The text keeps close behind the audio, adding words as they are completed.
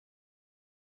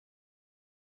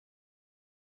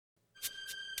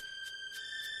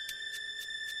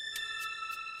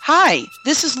Hi,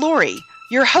 this is Lori,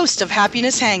 your host of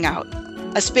Happiness Hangout,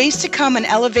 a space to come and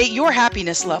elevate your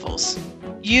happiness levels.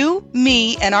 You,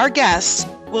 me, and our guests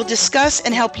will discuss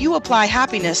and help you apply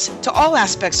happiness to all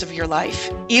aspects of your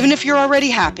life, even if you're already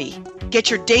happy.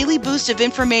 Get your daily boost of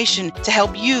information to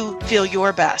help you feel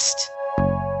your best.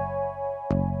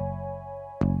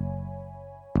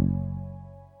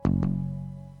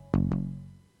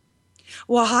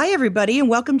 Well, hi, everybody, and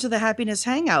welcome to the Happiness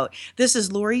Hangout. This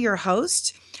is Lori, your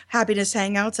host. Happiness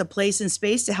Hangout's a place and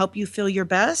space to help you feel your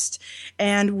best.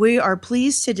 And we are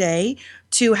pleased today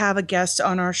to have a guest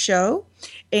on our show.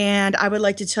 And I would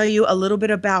like to tell you a little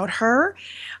bit about her.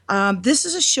 This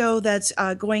is a show that's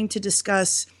going to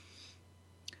discuss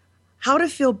how to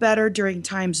feel better during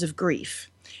times of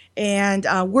grief and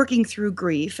working through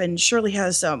grief. And Shirley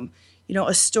has a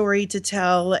story to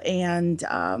tell,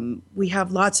 and we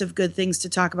have lots of good things to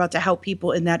talk about to help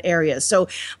people in that area. So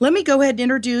let me go ahead and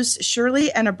introduce Shirley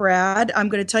Enebrad. I'm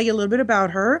going to tell you a little bit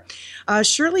about her.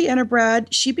 Shirley Enebrad,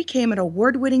 she became an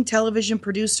award-winning television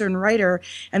producer and writer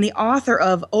and the author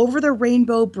of Over the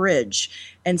Rainbow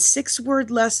Bridge and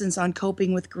 6-Word Lessons on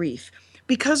Coping with Grief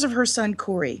because of her son,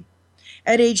 Corey.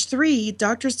 At age 3,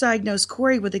 doctors diagnosed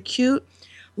Corey with acute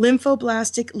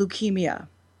lymphoblastic leukemia.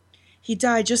 He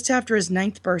died just after his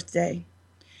 9th birthday.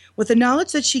 With the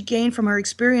knowledge that she gained from her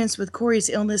experience with Corey's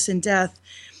illness and death,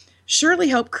 Shirley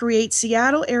helped create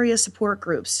Seattle area support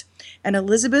groups and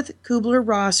Elizabeth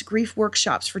Kubler-Ross grief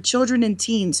workshops for children and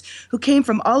teens who came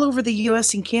from all over the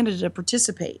U.S. and Canada to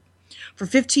participate. For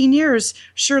 15 years,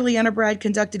 Shirley Enebrad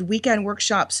conducted weekend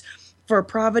workshops for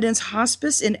Providence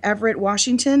Hospice in Everett,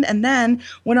 Washington, and then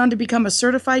went on to become a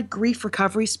certified grief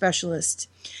recovery specialist.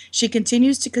 She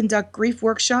continues to conduct grief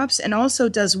workshops and also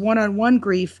does one-on-one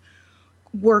grief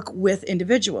work with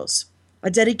individuals. A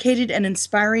dedicated and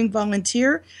inspiring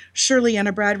volunteer, Shirley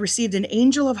Enebrad received an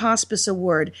Angel of Hospice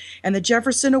Award and the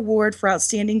Jefferson Award for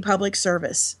Outstanding Public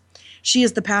Service. She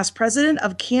is the past president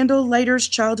of Candle Lighters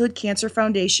Childhood Cancer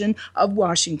Foundation of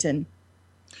Washington,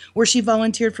 where she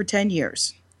volunteered for 10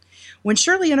 years. When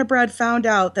Shirley Enebrad found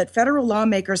out that federal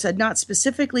lawmakers had not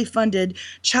specifically funded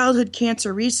childhood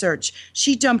cancer research,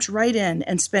 she jumped right in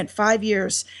and spent 5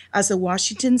 years as the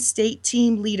Washington State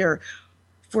team leader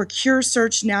for Cure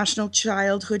Search National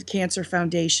Childhood Cancer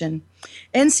Foundation.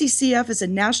 NCCF is a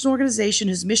national organization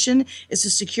whose mission is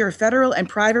to secure federal and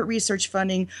private research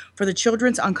funding for the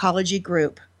Children's Oncology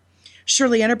Group.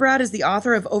 Shirley Enebrad is the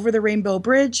author of Over the Rainbow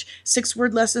Bridge,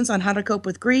 6-Word Lessons on How to Cope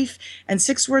with Grief, and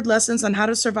 6-Word Lessons on How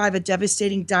to Survive a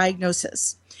Devastating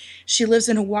Diagnosis. She lives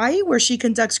in Hawaii, where she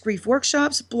conducts grief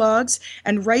workshops, blogs,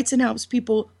 and writes and helps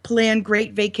people plan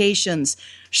great vacations.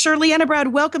 Shirley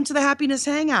Enebrad, welcome to the Happiness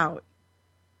Hangout.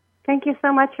 Thank you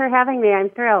so much for having me.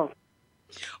 I'm thrilled.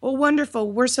 Well,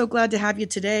 wonderful. We're so glad to have you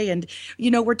today. And,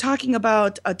 we're talking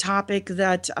about a topic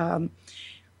that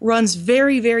runs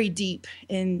very, very deep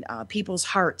in people's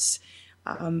hearts.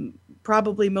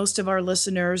 Probably most of our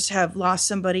listeners have lost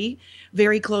somebody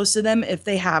very close to them. If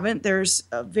they haven't, there's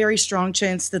a very strong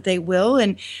chance that they will.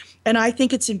 And I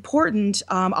think it's important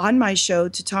on my show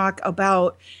to talk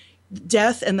about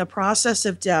death and the process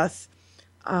of death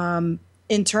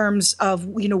in terms of,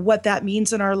 what that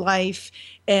means in our life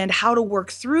and how to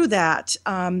work through that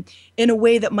in a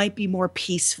way that might be more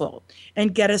peaceful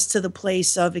and get us to the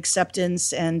place of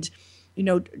acceptance and,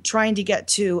 trying to get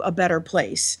to a better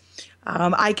place.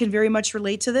 I can very much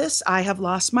relate to this. I have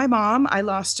lost my mom. I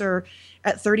lost her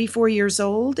at 34 years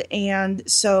old. And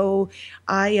so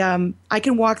I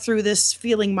can walk through this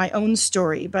feeling my own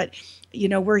story. But,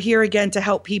 we're here again to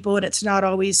help people, and it's not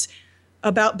always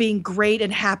about being great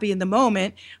and happy in the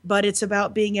moment, but it's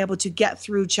about being able to get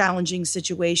through challenging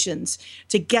situations,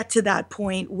 to get to that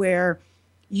point where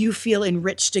you feel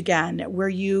enriched again, where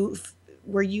you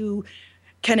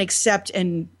can accept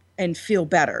and feel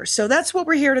better. So that's what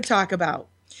we're here to talk about.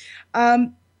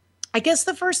 I guess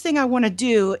the first thing I want to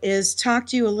do is talk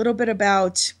to you a little bit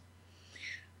about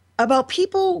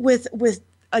people with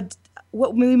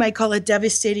what we might call a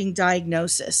devastating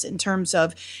diagnosis in terms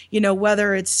of,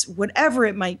 whether it's whatever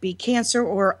it might be, cancer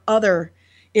or other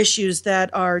issues that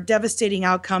are devastating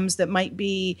outcomes that might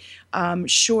be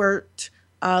short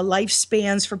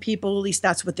lifespans for people. At least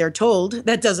that's what they're told.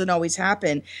 That doesn't always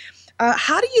happen.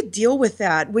 How do you deal with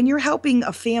that when you're helping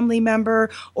a family member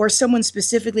or someone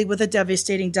specifically with a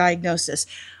devastating diagnosis?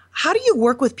 How do you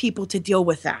work with people to deal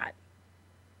with that?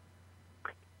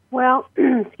 Well,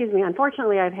 excuse me.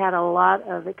 Unfortunately, I've had a lot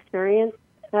of experience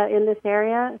in this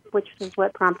area, which is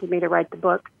what prompted me to write the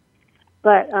book.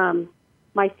 But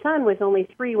my son was only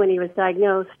 3 when he was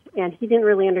diagnosed, and he didn't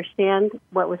really understand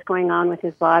what was going on with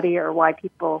his body or why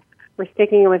people were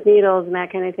sticking him with needles and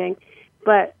that kind of thing.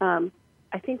 But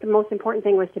I think the most important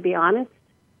thing was to be honest,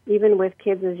 even with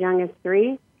kids as young as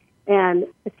 3, and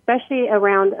especially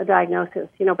around a diagnosis.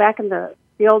 Back in the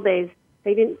old days,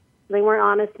 they weren't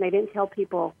honest, and they didn't tell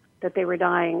people that they were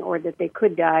dying or that they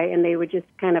could die, and they would just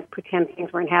kind of pretend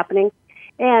things weren't happening.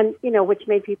 And, which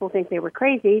made people think they were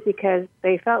crazy because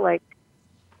they felt like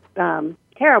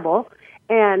terrible,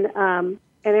 and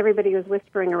everybody was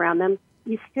whispering around them.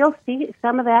 You still see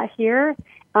some of that here,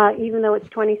 even though it's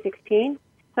 2016.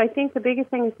 So I think the biggest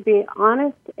thing is to be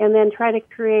honest and then try to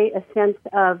create a sense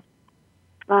of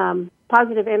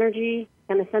positive energy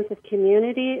and a sense of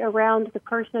community around the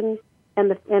person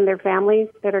and their families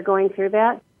that are going through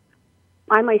that.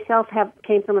 I myself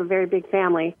came from a very big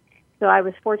family, so I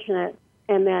was fortunate.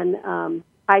 And then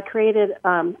I created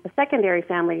a secondary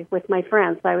family with my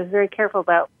friends. So I was very careful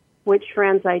about which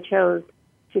friends I chose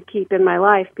to keep in my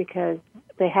life because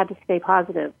they had to stay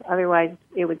positive. Otherwise,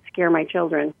 it would scare my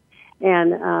children.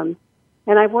 And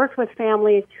I've worked with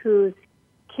families whose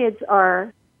kids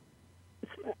are,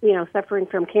 suffering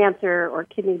from cancer or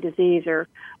kidney disease or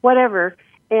whatever,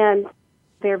 and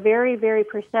they're very, very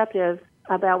perceptive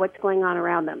about what's going on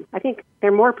around them. I think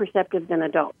they're more perceptive than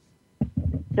adults.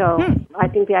 So I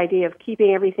think the idea of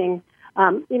keeping everything,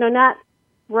 not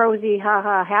rosy,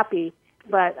 happy,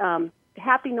 but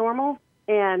happy, normal,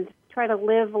 and try to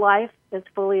live life as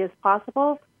fully as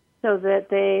possible so that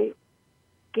they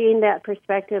gain that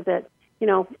perspective that,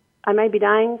 I might be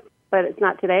dying, but it's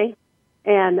not today.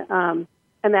 And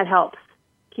that helps.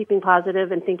 Keeping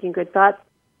positive and thinking good thoughts.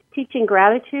 Teaching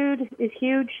gratitude is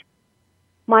huge.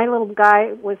 My little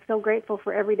guy was so grateful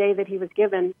for every day that he was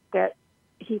given that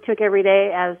he took every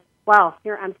day as, wow,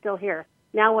 here, I'm still here.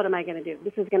 Now what am I going to do?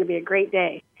 This is going to be a great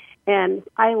day. And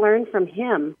I learned from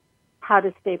him how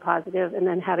to stay positive and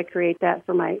then how to create that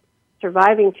for my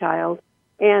surviving child.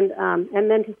 And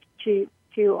then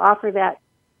to offer that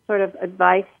sort of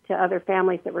advice to other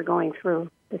families that were going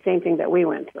through the same thing that we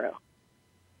went through.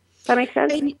 Does that make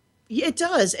sense? And it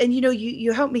does. And,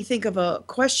 you helped me think of a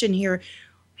question here.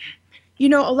 A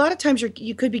lot of times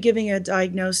you could be giving a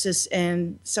diagnosis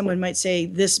and someone might say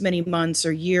this many months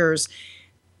or years.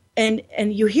 And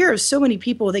you hear of so many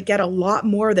people that get a lot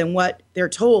more than what they're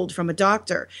told from a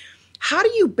doctor. How do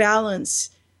you balance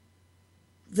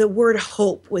the word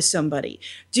hope with somebody?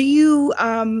 Do you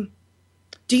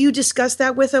discuss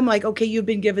that with them? Like, okay, you've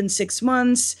been given 6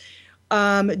 months.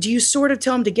 Do you sort of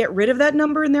tell them to get rid of that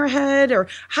number in their head, or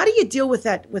how do you deal with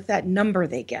that number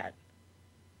they get?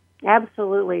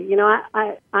 Absolutely.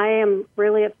 I am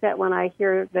really upset when I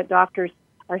hear that doctors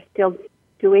are still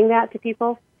doing that to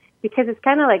people because it's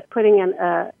kind of like putting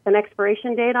an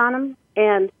expiration date on them,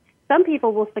 and some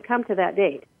people will succumb to that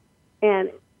date.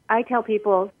 And I tell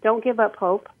people, don't give up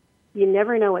hope. You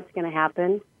never know what's going to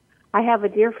happen. I have a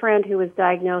dear friend who was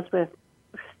diagnosed with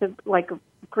level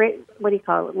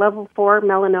 4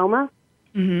 melanoma,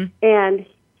 and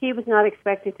he was not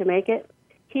expected to make it.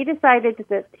 He decided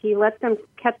that he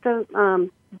kept a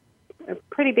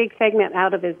pretty big segment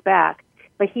out of his back,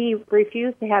 but he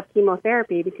refused to have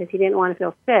chemotherapy because he didn't want to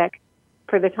feel sick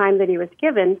for the time that he was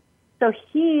given. So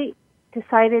he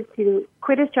decided to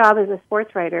quit his job as a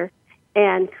sports writer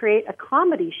and create a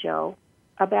comedy show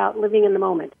about living in the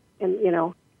moment. And,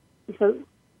 so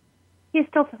he's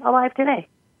still alive today.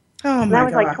 Oh, and my that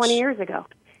was gosh. like 20 years ago.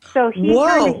 So he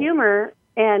turned to humor,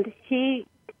 and he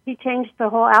changed the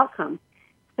whole outcome.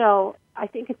 So I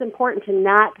think it's important to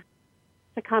not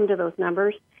succumb to those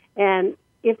numbers. And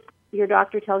if your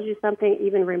doctor tells you something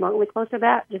even remotely close to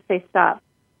that, just say, stop.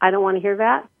 I don't want to hear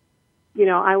that.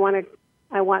 I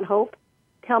want hope.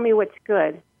 Tell me what's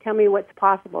good. Tell me what's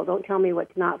possible. Don't tell me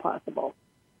what's not possible.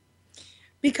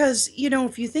 Because,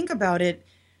 if you think about it,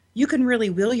 you can really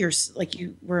like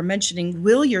you were mentioning,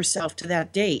 will yourself to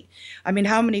that date. I mean,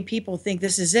 how many people think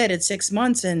this is it? It's 6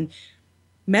 months, and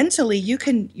mentally you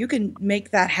can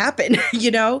make that happen,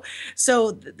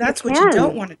 So that's what you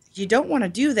don't want to. You don't want to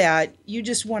do that. You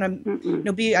just want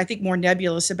to, be, I think, more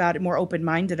nebulous about it, more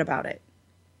open-minded about it.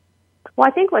 Well,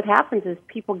 I think what happens is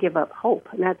people give up hope,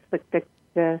 and that's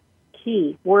the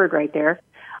key word right there.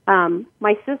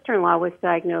 My sister-in-law was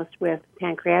diagnosed with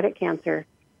pancreatic cancer.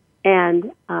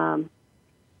 And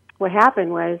what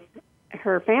happened was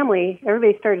her family,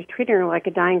 everybody started treating her like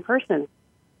a dying person.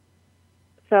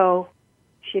 So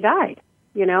she died,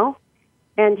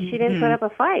 and she didn't put up a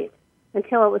fight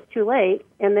until it was too late.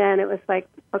 And then it was like,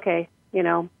 okay,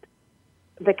 the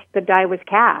die was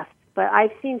cast. But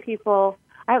I've seen people,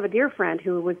 I have a dear friend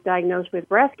who was diagnosed with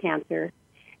breast cancer,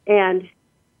 and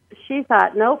she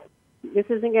thought, nope, this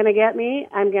isn't going to get me.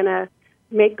 I'm going to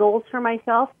make goals for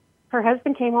myself. Her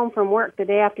husband came home from work the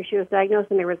day after she was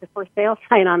diagnosed, and there was a for sale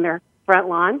sign on their front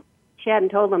lawn. She hadn't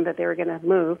told them that they were going to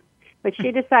move, but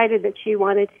she decided that she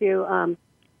wanted to,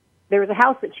 there was a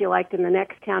house that she liked in the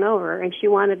next town over, and she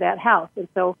wanted that house. And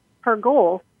so her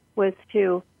goal was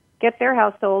to get their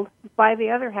house sold, buy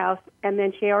the other house, and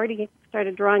then she already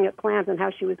started drawing up plans on how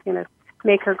she was going to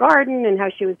make her garden and how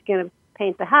she was going to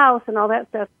paint the house and all that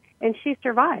stuff, and she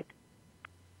survived.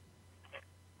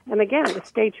 And again, it was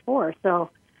stage 4. So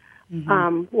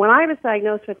when I was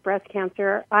diagnosed with breast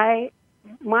cancer,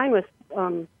 mine was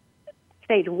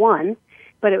stage 1,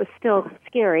 but it was still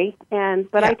scary.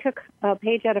 But I took a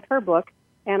page out of her book,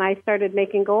 and I started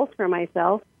making goals for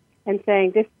myself and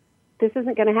saying, this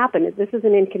isn't going to happen. This is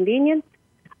an inconvenience.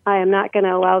 I am not going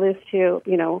to allow this to,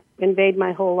 invade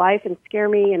my whole life and scare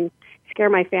me and scare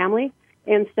my family.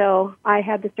 And so I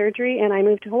had the surgery, and I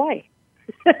moved to Hawaii.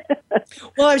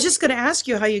 Well, I was just going to ask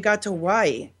you how you got to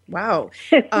Hawaii. Wow.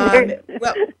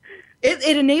 Well,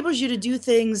 it enables you to do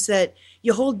things that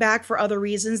you hold back for other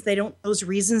reasons. Those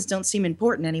reasons don't seem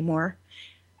important anymore.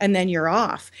 And then you're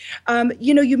off.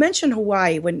 You mentioned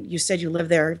Hawaii when you said you live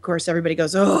there. Of course, everybody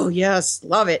goes, oh, yes,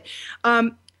 love it.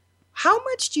 How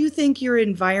much do you think your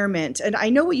environment, and I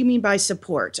know what you mean by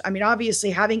support. I mean,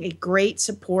 obviously, having a great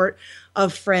support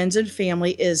of friends and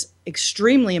family is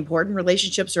extremely important.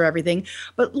 Relationships are everything.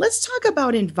 But let's talk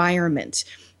about environment.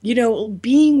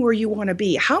 Being where you want to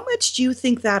be. How much do you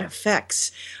think that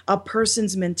affects a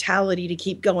person's mentality to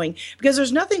keep going? Because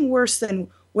there's nothing worse than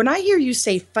when I hear you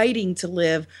say fighting to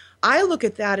live, I look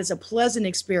at that as a pleasant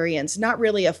experience, not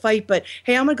really a fight, but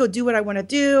hey, I'm going to go do what I want to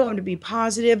do. I'm going to be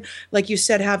positive. Like you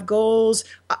said, have goals.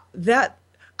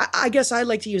 I guess I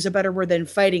like to use a better word than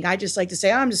fighting. I just like to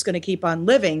say, I'm just going to keep on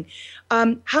living.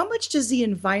 How much does the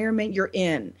environment you're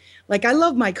in? Like, I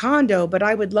love my condo, but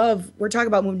we're talking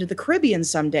about moving to the Caribbean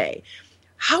someday.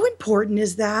 How important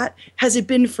is that? Has it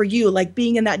been for you, like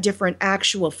being in that different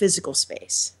actual physical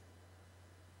space?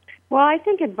 Well, I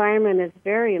think environment is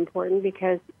very important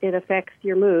because it affects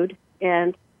your mood.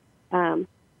 And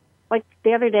like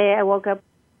the other day, I woke up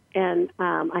and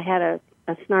I had a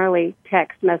snarly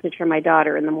text message from my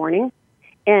daughter in the morning.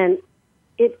 And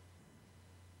it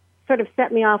sort of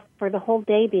set me off for the whole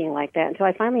day being like that until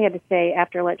I finally had to say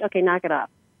after lunch, okay, knock it off.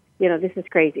 This is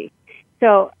crazy.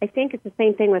 So I think it's the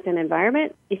same thing with an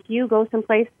environment. If you go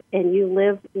someplace and you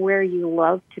live where you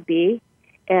love to be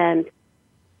and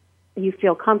you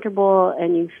feel comfortable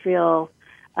and you feel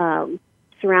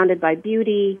surrounded by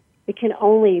beauty, it can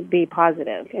only be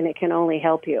positive and it can only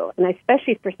help you. And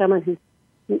especially for someone who's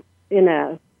in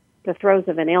the throes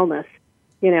of an illness,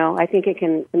 I think it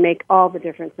can make all the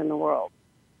difference in the world.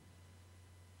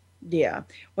 Yeah.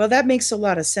 Well, that makes a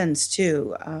lot of sense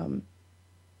too,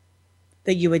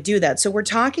 that you would do that. So we're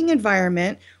talking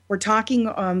environment. We're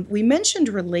talking, we mentioned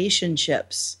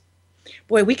relationships.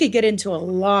 Boy, we could get into a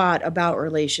lot about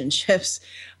relationships.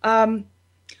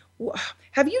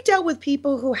 Have you dealt with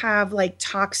people who have like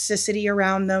toxicity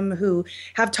around them, who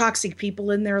have toxic people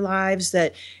in their lives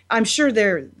that I'm sure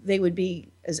they would be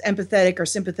as empathetic or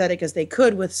sympathetic as they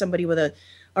could with somebody with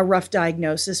a rough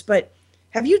diagnosis. But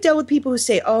have you dealt with people who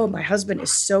say, oh, my husband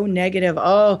is so negative.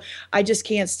 Oh, I just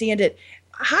can't stand it.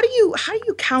 How do you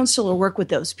counsel or work with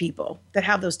those people that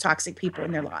have those toxic people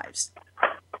in their lives?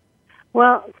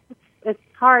 Well, it's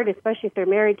hard, especially if they're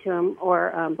married to them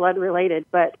or blood related,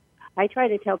 but I try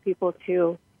to tell people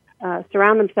to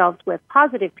surround themselves with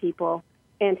positive people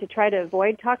and to try to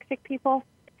avoid toxic people.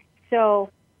 So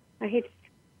I hate to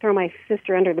throw my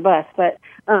sister under the bus, but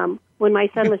when my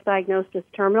son was diagnosed as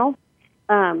terminal,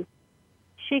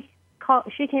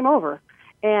 she came over,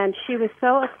 and she was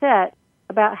so upset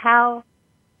about how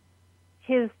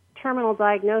his terminal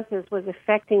diagnosis was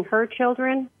affecting her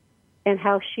children and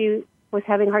how she was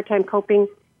having a hard time coping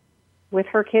with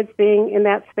her kids being in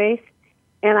that space.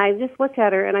 And I just looked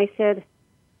at her and I said,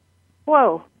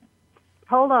 whoa,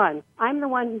 hold on. I'm the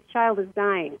one whose child is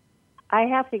dying. I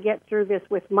have to get through this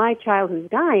with my child who's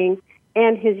dying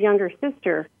and his younger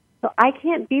sister. So I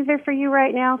can't be there for you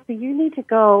right now. So you need to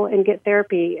go and get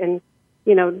therapy and,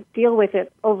 deal with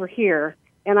it over here.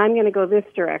 And I'm going to go this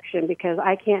direction because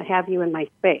I can't have you in my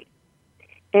space.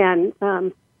 And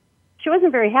she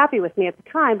wasn't very happy with me at the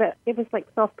time, but it was like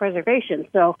self-preservation.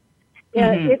 So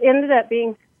it ended up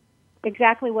being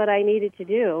exactly what I needed to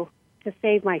do to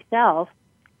save myself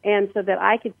and so that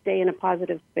I could stay in a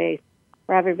positive space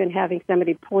rather than having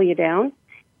somebody pull you down.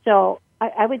 So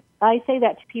I say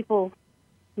that to people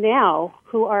now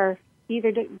who are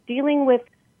either dealing with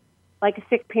like a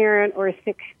sick parent or a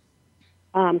sick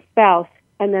spouse,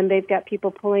 and then they've got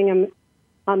people pulling them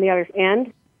on the other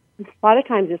end. A lot of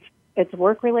times it's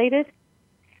work related.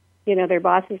 Their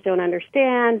bosses don't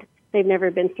understand. They've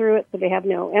never been through it, so they have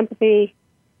no empathy.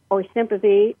 or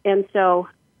sympathy. And so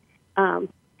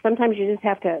sometimes you just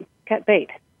have to cut bait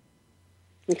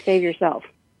and save yourself.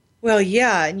 Well,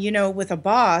 yeah, and with a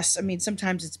boss, I mean,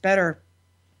 sometimes it's better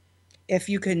if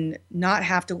you can not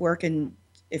have to work, and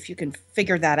if you can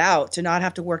figure that out, to not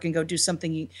have to work and go do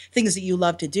things that you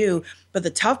love to do. But the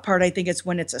tough part, I think, is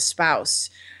when it's a spouse,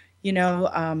 you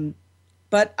know.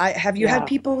 But have you had Yeah.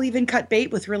 people even cut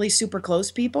bait with really super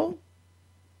close people?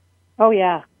 Oh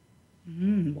yeah.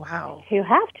 Wow. You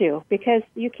have to, because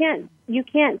you can't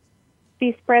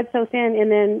be spread so thin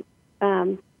and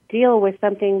then deal with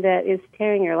something that is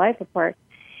tearing your life apart,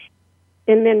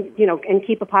 and then and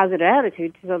keep a positive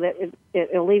attitude so that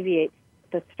it alleviates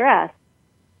the stress.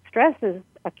 Stress is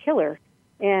a killer,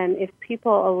 and if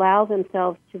people allow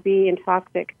themselves to be in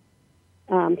toxic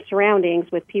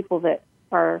surroundings with people that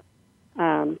are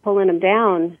pulling them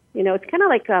down, it's kind of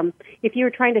like if you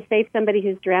were trying to save somebody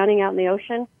who's drowning out in the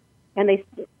ocean, and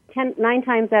 9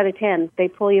 times out of 10 they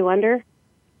pull you under.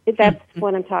 That's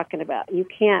what I'm talking about. You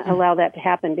can't allow that to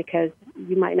happen, because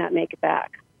you might not make it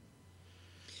back.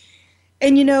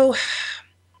 And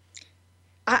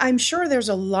I'm sure there's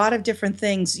a lot of different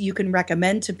things you can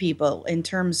recommend to people in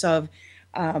terms of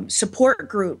support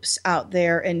groups out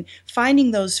there and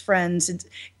finding those friends.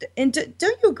 And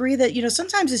don't you agree that,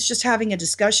 sometimes it's just having a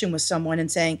discussion with someone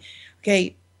and saying,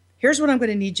 okay, here's what I'm going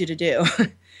to need you to do.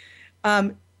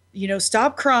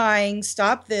 Stop crying,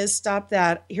 stop this, stop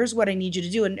that. Here's what I need you to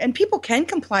do. And people can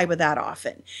comply with that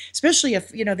often, especially if,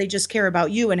 they just care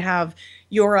about you and have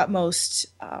your utmost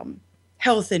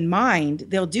health in mind.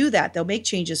 They'll do that. They'll make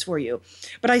changes for you.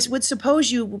 But I would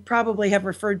suppose you probably have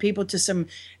referred people to some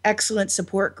excellent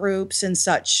support groups and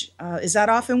such. Is that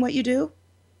often what you do?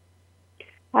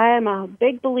 I am a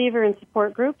big believer in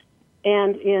support groups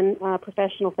and in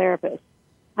professional therapists.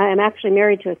 I am actually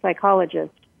married to a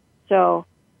psychologist, so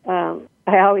I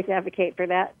always advocate for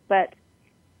that. But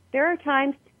there are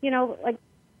times,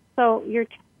 so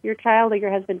your child or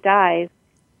your husband dies.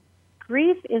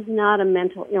 Grief is not a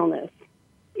mental illness.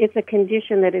 It's a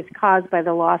condition that is caused by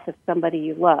the loss of somebody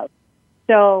you love.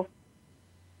 So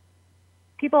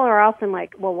people are often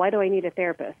like, well, why do I need a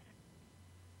therapist?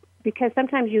 Because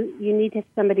sometimes you need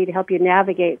somebody to help you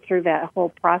navigate through that whole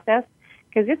process,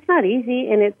 because it's not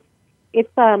easy, and it's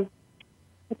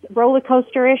roller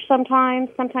coaster-ish sometimes.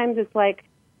 Sometimes it's like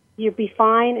you'll be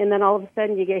fine, and then all of a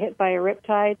sudden you get hit by a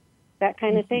riptide, that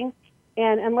kind of thing.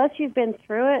 And unless you've been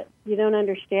through it, you don't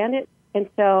understand it. And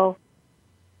so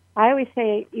I always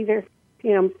say, either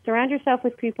surround yourself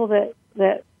with people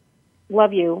that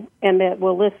love you and that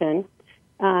will listen.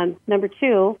 Number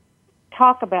 2,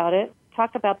 talk about it.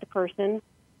 Talk about the person.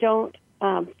 Don't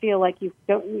feel like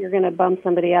you're going to bum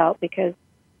somebody out because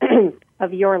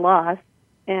of your loss.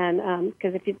 And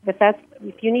because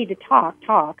if you need to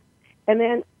talk. And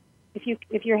then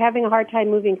if you're having a hard time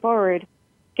moving forward,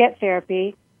 get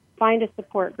therapy. Find a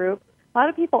support group. A lot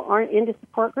of people aren't into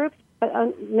support groups, but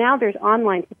now there's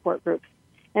online support groups,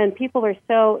 and people are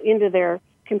so into their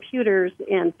computers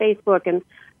and Facebook and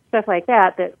stuff like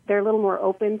that they're a little more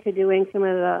open to doing some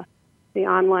of the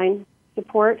online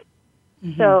support.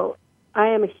 Mm-hmm. So I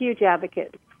am a huge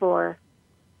advocate for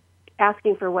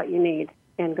asking for what you need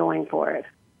and going for it.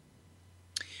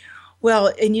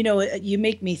 Well, and you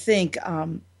make me think.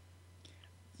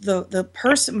 The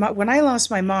person, when I lost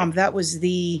my mom, that was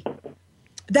the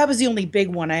only big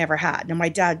one I ever had. Now, my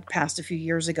dad passed a few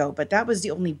years ago, but that was the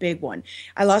only big one.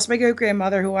 I lost my great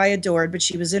grandmother, who I adored, but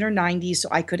she was in her 90s, so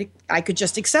I could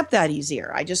just accept that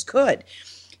easier. I just could,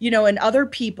 and other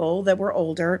people that were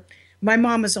older. My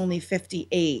mom was only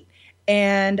 58,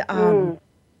 and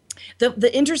the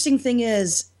interesting thing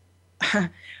is,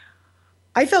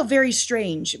 I felt very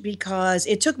strange because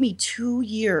it took me 2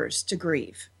 years to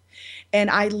grieve. And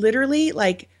I literally,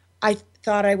 I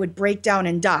thought I would break down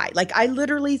and die. I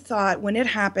literally thought when it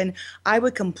happened, I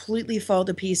would completely fall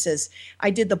to pieces. I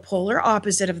did the polar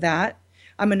opposite of that.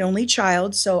 I'm an only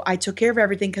child, so I took care of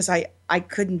everything because I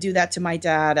couldn't do that to my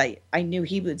dad. I knew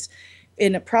he was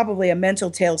in probably a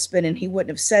mental tailspin and he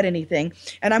wouldn't have said anything.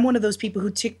 And I'm one of those people who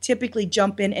typically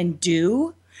jump in and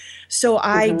do. So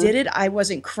I did it. I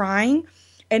wasn't crying.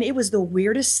 And it was the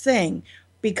weirdest thing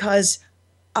because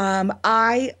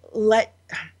I let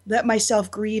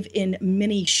myself grieve in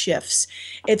mini shifts.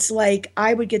 It's like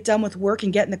I would get done with work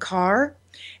and get in the car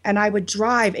and I would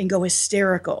drive and go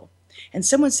hysterical. And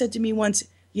someone said to me once,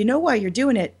 you know why you're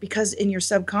doing it? Because in your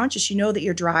subconscious, you know that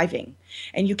you're driving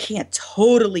and you can't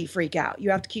totally freak out. You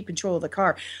have to keep control of the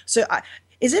car. So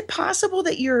is it possible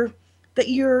that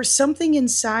you're something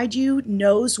inside you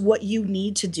knows what you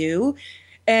need to do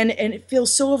and it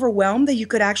feels so overwhelmed that you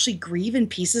could actually grieve in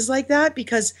pieces like that?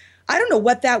 Because I don't know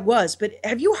what that was, but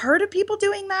have you heard of people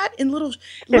doing that in little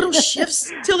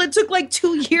shifts till it took like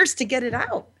 2 years to get it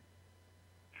out?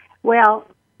 Well,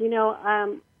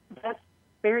 that's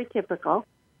very typical.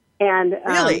 And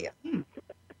Really?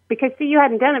 because, see, you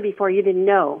hadn't done it before, you didn't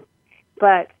know.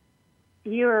 But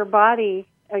your body,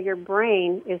 your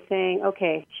brain is saying,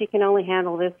 okay, she can only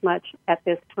handle this much at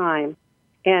this time.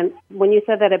 And when you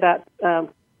said that about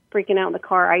freaking out in the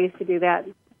car, I used to do that.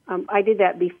 I did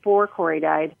that before Corey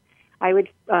died. I would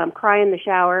cry in the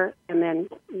shower and then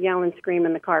yell and scream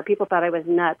in the car. People thought I was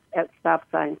nuts at stop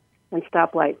signs and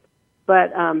stoplights.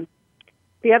 But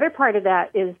the other part of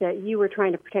that is that you were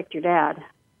trying to protect your dad.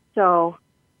 So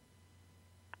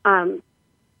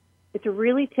it's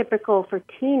really typical for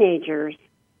teenagers,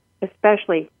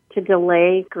 especially, to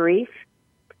delay grief,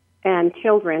 and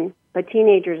children, but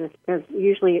teenagers is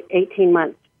usually 18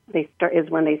 months is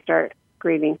when they start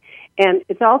grieving. And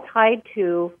it's all tied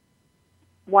to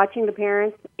watching the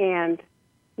parents and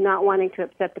not wanting to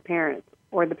upset the parents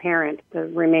or the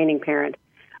remaining parent,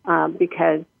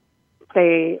 because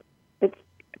it's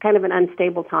kind of an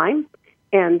unstable time.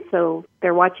 And so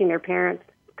they're watching their parents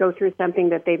go through something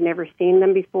that they've never seen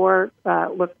them before,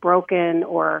 look broken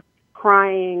or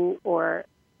crying or,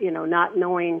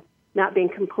 not being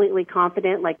completely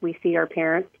confident like we see our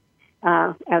parents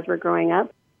as we're growing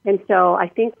up. And so I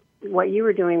think what you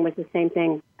were doing was the same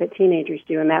thing that teenagers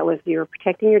do, and that was you were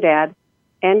protecting your dad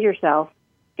and yourself,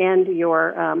 and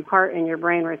your heart and your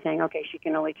brain were saying, okay, she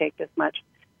can only take this much,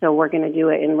 so we're going to do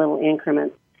it in little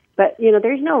increments. But,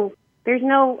 there's no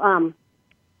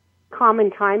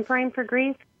common time frame for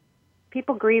grief.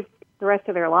 People grieve the rest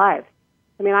of their lives.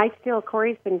 I mean,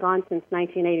 Corey's been gone since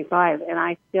 1985, and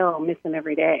I still miss him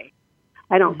every day.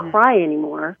 I don't cry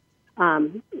anymore,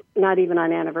 not even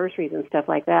on anniversaries and stuff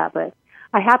like that. But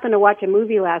I happened to watch a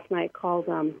movie last night called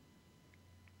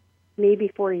Me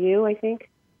Before You, I think.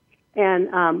 And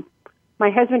my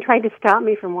husband tried to stop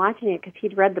me from watching it because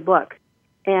he'd read the book.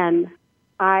 And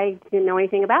I didn't know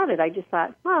anything about it. I just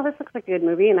thought, oh, this looks like a good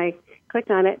movie. And I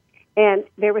clicked on it. And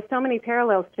there were so many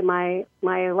parallels to my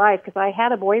life, because I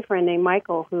had a boyfriend named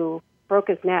Michael who broke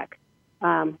his neck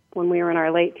when we were in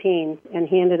our late teens, and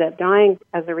he ended up dying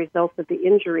as a result of the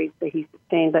injuries that he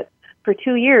sustained. But for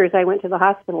 2 years, I went to the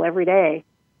hospital every day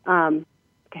to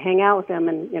hang out with him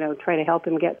and, try to help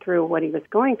him get through what he was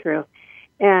going through.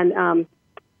 And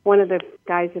one of the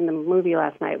guys in the movie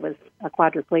last night was a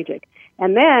quadriplegic.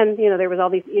 And then, there was all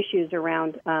these issues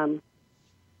around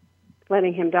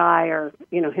letting him die, or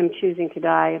him choosing to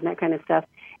die, and that kind of stuff.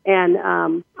 And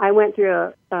I went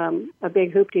through a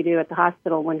big hoop-de-doo at the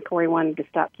hospital when Corey wanted to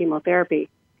stop chemotherapy,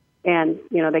 and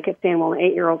they kept saying, well, an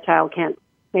 8-year-old child can't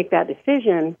make that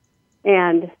decision.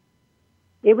 And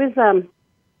it was a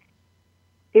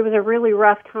really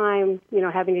rough time,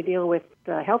 having to deal with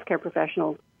the healthcare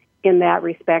professionals in that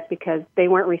respect, because they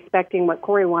weren't respecting what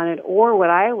Corey wanted or what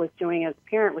I was doing as a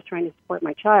parent, was trying to support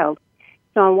my child.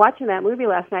 So I'm watching that movie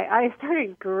last night. I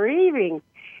started grieving,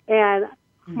 and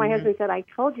my husband said, I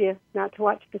told you not to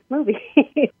watch this movie.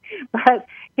 But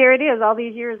here it is all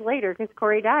these years later, because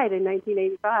Corey died in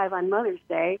 1985 on Mother's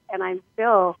Day, and I'm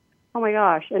still, oh my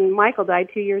gosh. And Michael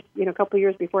died 2 years, a couple of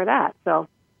years before that. So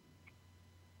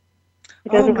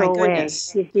it doesn't go away. You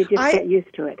just get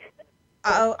used to it.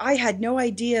 I had no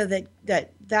idea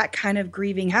that kind of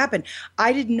grieving happened.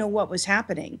 I didn't know what was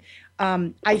happening.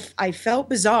 I felt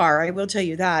bizarre. I will tell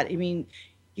you that. I mean,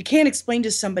 you can't explain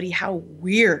to somebody how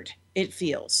weird it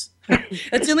feels.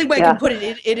 That's the only way I can put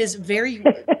it. It is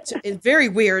it's very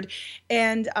weird.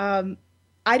 And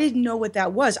I didn't know what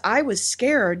that was. I was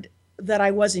scared that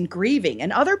I wasn't grieving.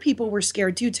 And other people were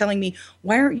scared too, telling me,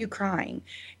 why aren't you crying?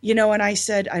 And I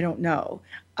said, I don't know.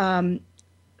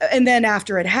 And then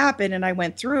after it happened and I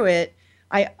went through it,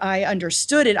 I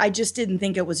understood it. I just didn't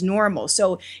think it was normal.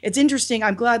 So it's interesting.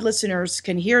 I'm glad listeners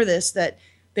can hear this, that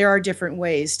there are different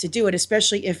ways to do it,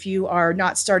 especially if you are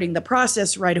not starting the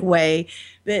process right away,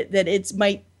 that it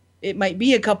might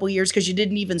be a couple years because you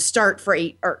didn't even start for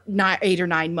 8 or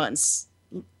 9 months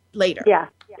later. Yeah.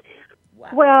 Wow.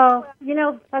 Well,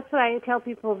 that's what I tell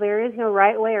people. There is no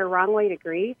right way or wrong way to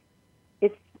grieve.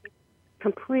 It's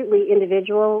completely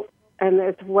individual. And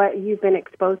it's what you've been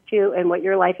exposed to and what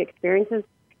your life experiences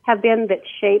have been that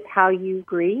shape how you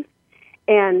grieve.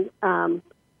 And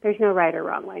there's no right or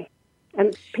wrong way.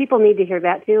 And people need to hear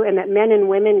that too, and that men and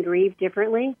women grieve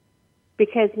differently,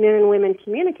 because men and women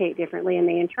communicate differently, and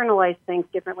they internalize things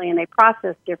differently, and they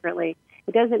process differently.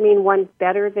 It doesn't mean one's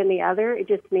better than the other. It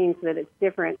just means that it's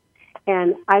different.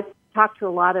 And I've talked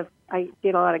to I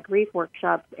did a lot of grief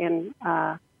workshops and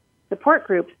support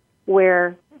groups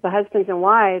where the husbands and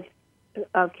wives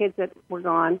of kids that were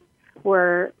gone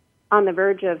were on the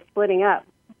verge of splitting up,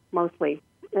 mostly.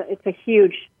 It's a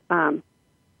huge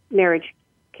marriage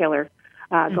killer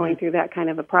going through that kind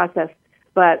of a process.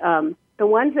 But the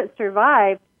ones that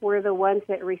survived were the ones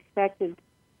that respected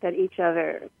that each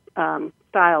other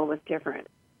style was different.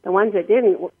 The ones that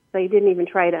didn't, they didn't even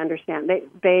try to understand.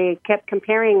 They kept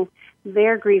comparing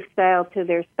their grief style to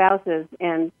their spouses,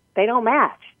 and they don't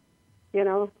match. You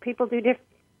know, people do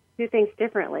things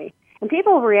differently, and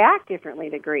people react differently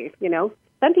to grief. You know,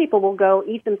 some people will go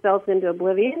eat themselves into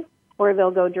oblivion, or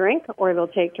they'll go drink, or they'll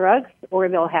take drugs, or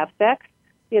they'll have sex.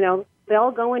 You know,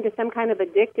 they'll go into some kind of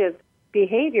addictive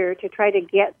behavior to try to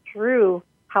get through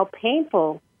how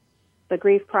painful the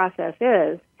grief process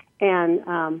is. And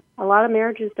a lot of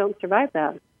marriages don't survive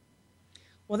that.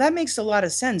 Well, that makes a lot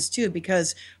of sense, too,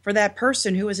 because for that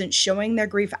person who isn't showing their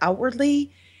grief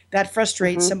outwardly, that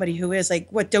frustrates somebody who is like,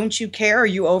 what, don't you care? Are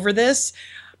you over this?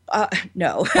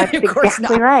 No, That's of course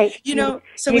exactly not. right. You know,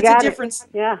 so You it's a got difference.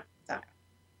 Yeah.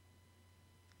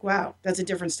 Wow, that's a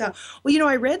different style. Well, you know,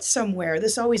 I read somewhere,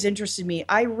 this always interested me.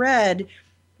 I read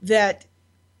that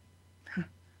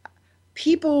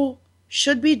people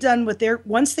should be done with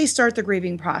once they start the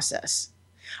grieving process.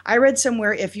 I read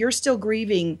somewhere if you're still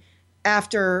grieving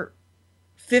after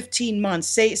 15 months,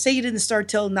 say you didn't start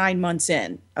till 9 months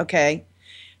in, okay?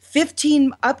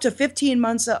 15 up to 15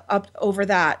 months up over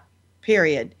that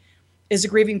period is a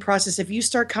grieving process. If you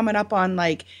start coming up on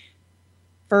like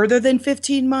further than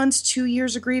 15 months, 2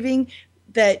 years of grieving,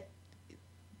 that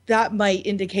might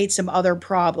indicate some other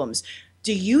problems.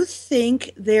 Do you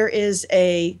think there is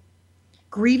a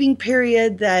grieving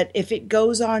period that if it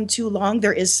goes on too long,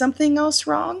 there is something else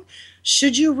wrong?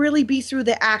 Should you really be through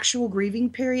the actual grieving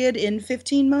period in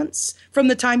 15 months from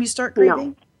the time you start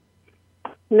grieving?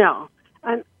 No.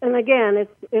 And again,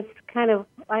 it's kind of,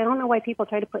 I don't know why people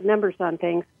try to put numbers on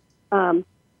things. Like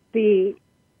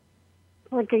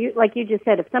you just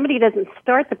said, if somebody doesn't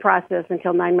start the process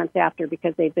until 9 months after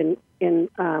because they've been in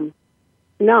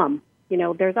numb, you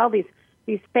know, there's all these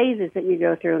phases that you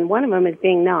go through, and one of them is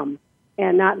being numb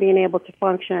and not being able to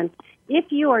function. If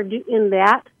you are in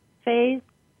that phase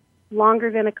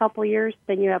longer than a couple years,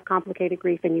 then you have complicated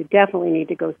grief, and you definitely need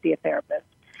to go see a therapist.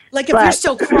 Like if you're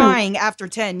still crying after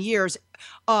 10 years,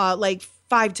 like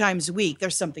 5 times a week,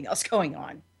 there's something else going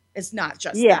on. It's not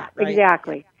just that, right?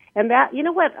 Exactly. And that, you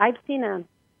know what, I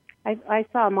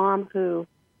saw a mom who,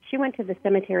 she went to the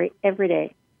cemetery every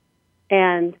day,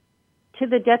 and to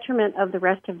the detriment of the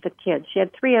rest of the kids. She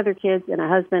had 3 other kids and a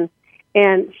husband,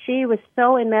 and she was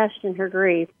so enmeshed in her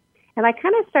grief. And I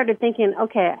kind of started thinking,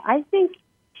 okay, I think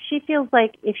she feels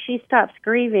like if she stops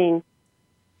grieving,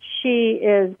 she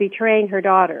is betraying her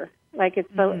daughter. Like it's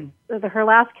her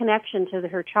last connection to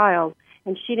her child,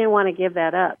 and she didn't want to give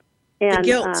that up. And the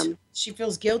guilt. She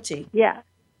feels guilty. Yeah,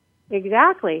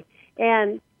 exactly.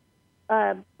 And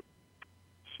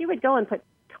she would go and put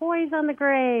toys on the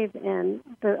grave, and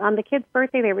on the kid's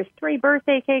birthday, there was 3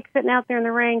 birthday cakes sitting out there in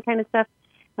the rain, kind of stuff.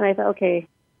 And I thought, okay,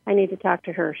 I need to talk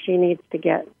to her. She needs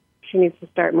to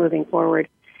start moving forward.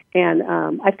 And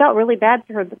I felt really bad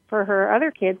for her other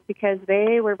kids because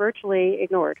they were virtually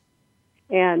ignored.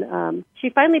 And she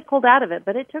finally pulled out of it,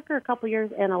 but it took her a couple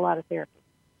years and a lot of therapy.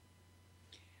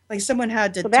 Like someone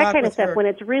had to so that talk kind with of stuff her. when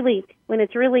it's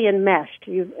really enmeshed,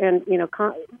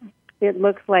 it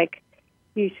looks like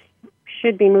you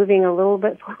should be moving a little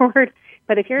bit forward.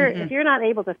 But if you're not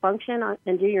able to function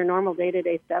and do your normal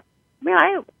day-to-day stuff, I mean,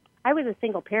 I was a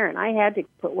single parent. I had to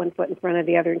put one foot in front of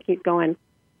the other and keep going.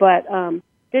 But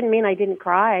didn't mean I didn't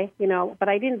cry, but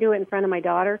I didn't do it in front of my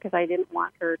daughter because I didn't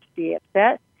want her to be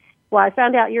upset. Well, I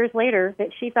found out years later that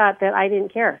she thought that I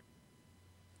didn't care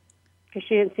because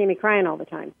she didn't see me crying all the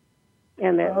time.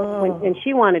 And that and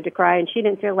she wanted to cry, and she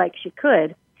didn't feel like she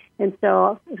could. And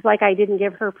so it's like I didn't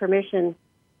give her permission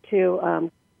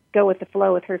to go with the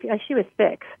flow with her. She was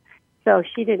 6, so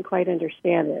she didn't quite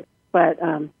understand it. But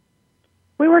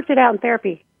we worked it out in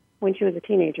therapy when she was a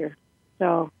teenager.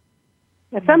 So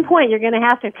at some point, you're going to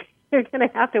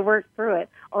have to work through it,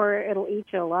 or it'll eat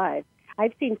you alive.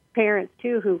 I've seen parents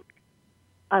too who,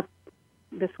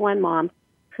 this one mom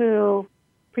who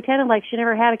pretended like she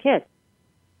never had a kid.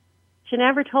 She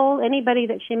never told anybody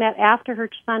that she met after her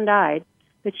son died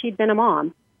that she'd been a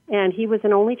mom, and he was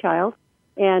an only child,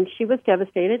 and she was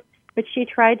devastated. But she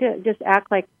tried to just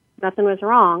act like nothing was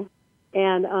wrong.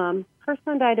 And her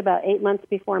son died about 8 months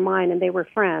before mine, and they were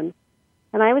friends.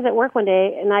 And I was at work one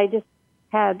day, and I just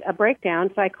had a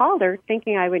breakdown, so I called her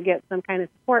thinking I would get some kind of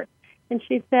support. And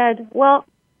she said, well,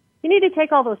 you need to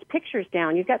take all those pictures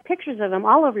down. You've got pictures of them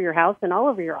all over your house and all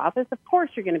over your office. Of course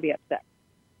you're going to be upset.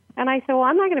 And I said, well,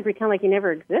 I'm not going to pretend like you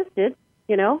never existed,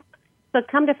 So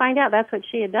come to find out, that's what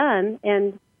she had done.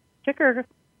 And took her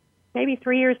maybe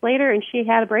 3 years later, and she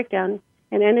had a breakdown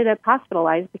and ended up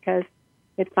hospitalized because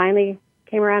it finally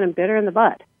came around and bit her in the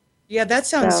butt. Yeah, that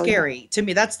sounds So scary to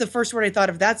me. That's the first word I thought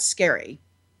of. That's scary.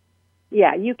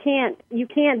 yeah, you can't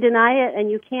deny it, and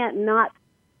you can't not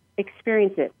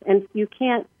experience it, and you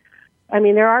can't. I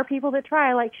mean, there are people that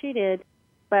try like she did,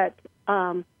 but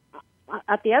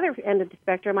at the other end of the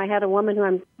spectrum, I had a woman who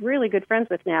I'm really good friends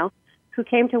with now, who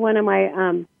came to one of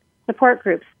my support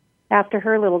groups after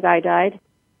her little guy died.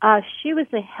 She was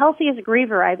the healthiest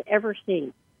griever I've ever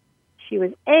seen. She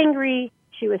was angry,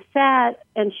 she was sad,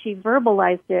 and she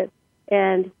verbalized it.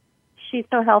 And she's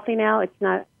so healthy now;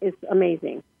 it's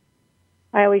amazing.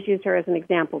 I always use her as an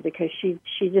example because she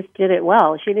just did it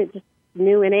well. She didn't just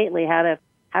knew innately how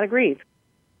to grieve.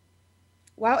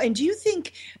 Wow. And do you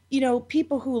think,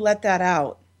 people who let that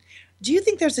out, do you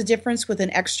think there's a difference with an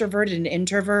extrovert and an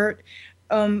introvert?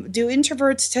 Do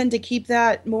introverts tend to keep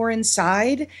that more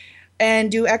inside?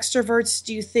 And do extroverts,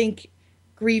 do you think,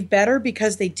 grieve better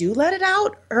because they do let it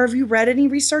out? Or have you read any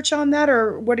research on that?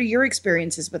 Or what are your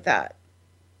experiences with that?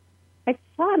 I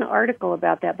saw an article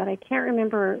about that, but I can't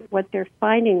remember what their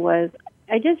finding was.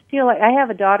 I just feel like I have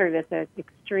a daughter that's an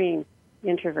extreme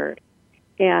introvert,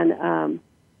 and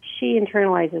she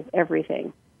internalizes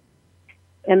everything.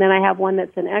 And then I have one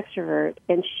that's an extrovert,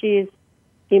 and she's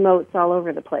emotes all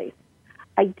over the place.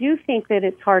 I do think that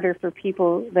it's harder for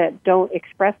people that don't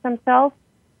express themselves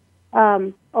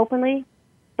openly,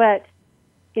 but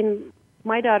in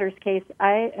my daughter's case,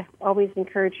 I always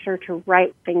encouraged her to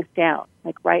write things down,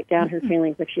 like write down her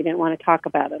feelings if she didn't want to talk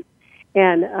about them.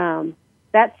 And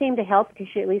that seemed to help because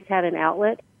she at least had an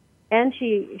outlet, and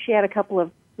she had a couple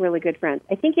of really good friends.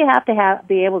 I think you have to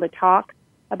be able to talk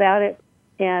about it,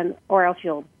 or else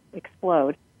you'll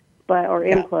explode, or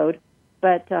implode.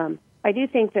 But I do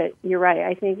think that you're right.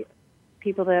 I think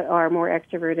people that are more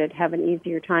extroverted have an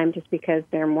easier time just because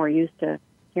they're more used to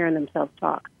hearing themselves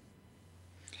talk.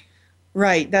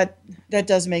 Right. That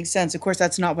does make sense. Of course,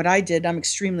 that's not what I did. I'm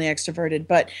extremely extroverted,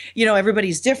 but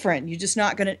everybody's different. You're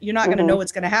not gonna know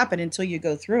what's gonna happen until you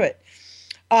go through it.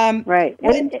 Right.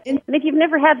 And if you've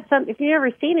never if you've never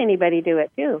seen anybody do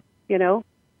it too, if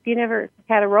you never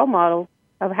had a role model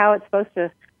of how it's supposed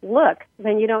to look,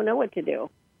 then you don't know what to do.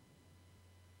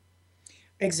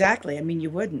 Exactly. I mean, you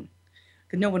wouldn't,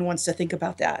 because no one wants to think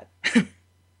about that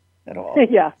at all.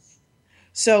 Yeah.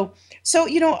 So,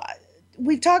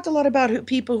 we've talked a lot about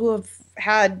people who have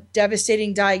had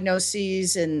devastating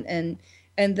diagnoses and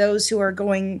those who are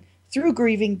going through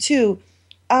grieving too.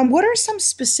 What are some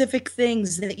specific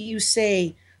things that you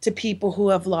say to people who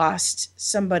have lost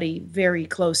somebody very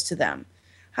close to them?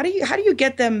 How do you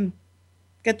get them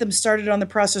started on the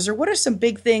process, or what are some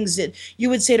big things that you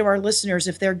would say to our listeners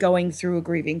if they're going through a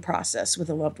grieving process with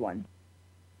a loved one?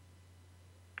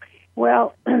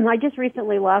 Well, I just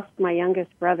recently lost my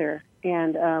youngest brother,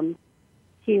 and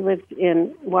he lived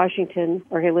in Washington,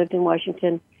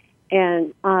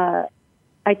 and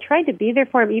I tried to be there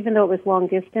for him, even though it was long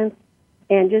distance,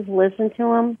 and just listen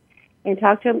to him and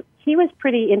talk to him. He was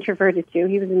pretty introverted too.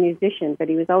 He was a musician, but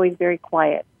he was always very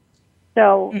quiet.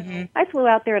 So I flew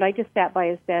out there and I just sat by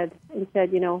his bed and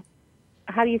said,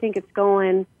 how do you think it's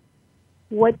going?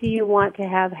 What do you want to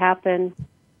have happen?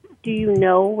 Do you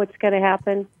know what's going to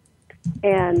happen?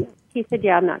 And he said,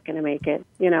 yeah, I'm not going to make it,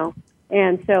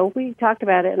 And so we talked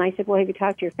about it, and I said, well, have you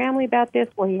talked to your family about this?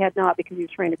 Well, he had not, because he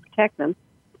was trying to protect them.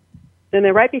 And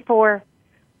then right before,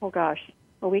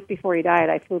 a week before he died,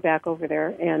 I flew back over there,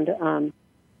 and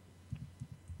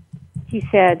he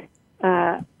said,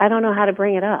 I don't know how to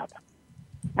bring it up.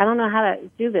 I don't know how to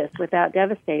do this without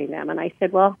devastating them. And I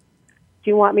said, well, do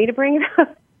you want me to bring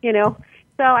it up?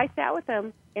 So I sat with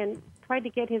him and tried to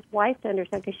get his wife to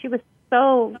understand, because she was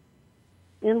so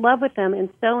in love with him and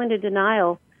so into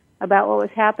denial about what was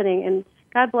happening. And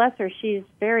God bless her, she's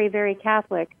very, very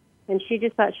Catholic, and she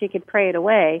just thought she could pray it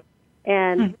away.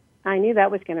 And I knew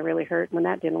that was going to really hurt when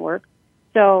that didn't work.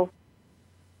 So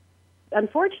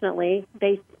unfortunately,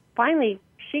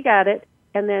 she got it.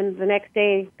 And then the next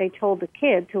day they told the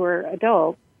kids, who were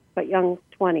adults, but young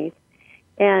 20s,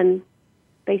 and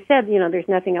they said, there's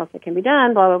nothing else that can be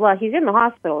done, blah, blah, blah. He's in the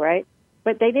hospital, right?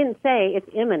 But they didn't say it's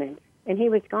imminent. And he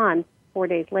was gone 4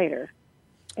 days later.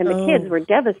 And the kids were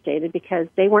devastated because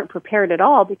they weren't prepared at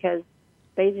all, because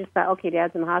they just thought, okay,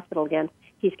 Dad's in the hospital again.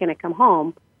 He's going to come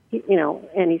home,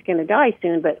 and he's going to die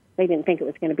soon. But they didn't think it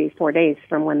was going to be 4 days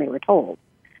from when they were told.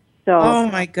 So, oh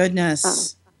my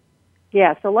goodness.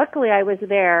 Yeah, so luckily I was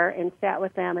there and sat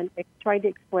with them and tried to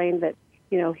explain that,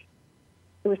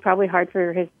 it was probably hard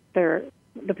for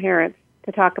the parents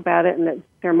to talk about it, and that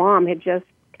their mom had just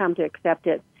come to accept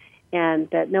it, and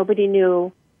that nobody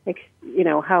knew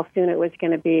how soon it was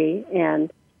going to be.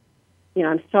 And,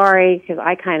 I'm sorry because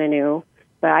I kind of knew,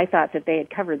 but I thought that they had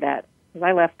covered that because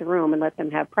I left the room and let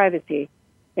them have privacy.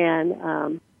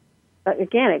 And, but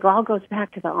again, it all goes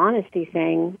back to the honesty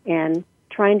thing and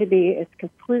trying to be as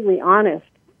completely honest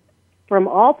from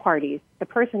all parties, the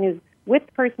person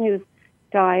who's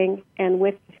dying and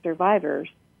with the survivors.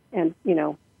 And,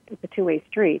 it's a two-way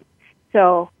street.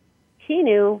 So he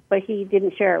knew, but he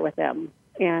didn't share it with them.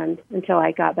 And until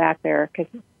I got back there,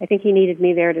 because I think he needed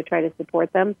me there to try to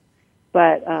support them.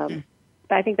 But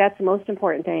I think that's the most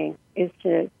important thing is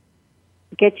to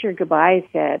get your goodbyes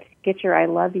said, get your I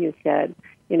love you said,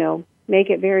 make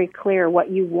it very clear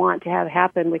what you want to have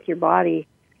happen with your body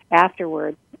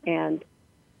afterwards. And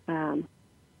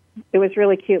it was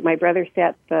really cute. My brother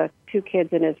sat the two kids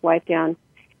and his wife down,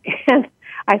 and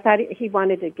I thought he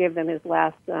wanted to give them his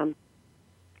last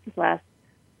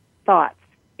thoughts.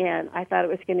 And I thought it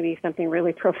was going to be something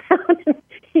really profound.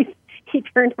 He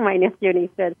turned to my nephew and he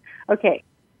said, okay,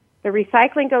 the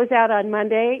recycling goes out on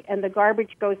Monday and the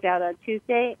garbage goes out on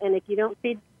Tuesday. And if you don't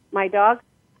feed my dog,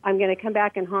 I'm going to come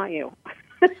back and haunt you.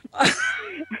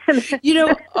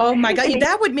 Oh my God,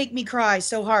 that would make me cry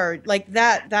so hard. Like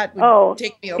that would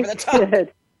take me over the top.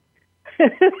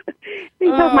 He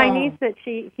told my niece that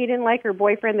he didn't like her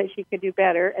boyfriend, that she could do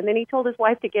better. And then he told his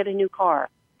wife to get a new car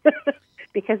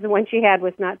because the one she had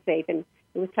was not safe and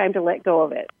it was time to let go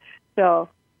of it. So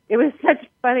it was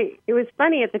it was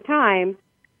funny at the time,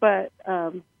 but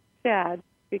sad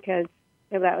because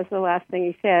that was the last thing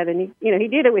he said. And he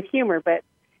did it with humor, but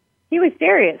he was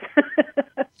serious.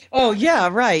 Oh yeah,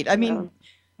 right. I mean,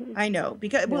 I know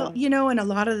because and a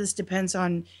lot of this depends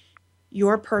on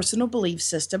your personal belief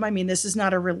system. I mean, this is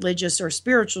not a religious or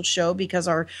spiritual show because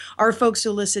our folks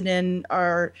who listen in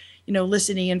are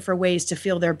listening in for ways to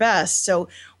feel their best. So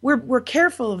we're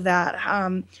careful of that.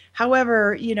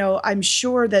 However, I'm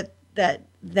sure that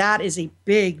is a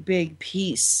big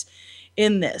piece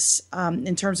in this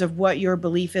in terms of what your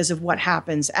belief is of what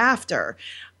happens after.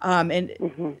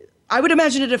 I would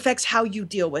imagine it affects how you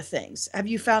deal with things. Have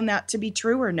you found that to be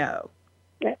true or no?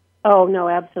 Oh, no,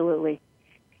 absolutely.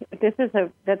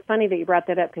 That's funny that you brought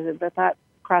that up because the thought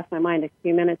crossed my mind a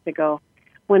few minutes ago.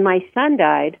 When my son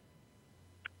died,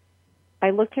 I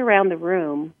looked around the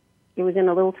room. It was in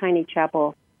a little tiny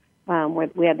chapel where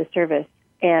we had the service,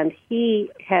 and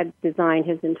he had designed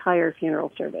his entire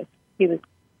funeral service.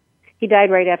 He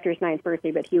died right after his 9th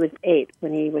birthday, but he was 8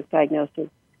 when he was diagnosed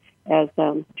as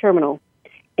terminal.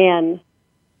 And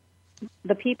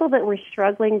the people that were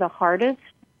struggling the hardest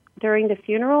during the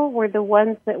funeral were the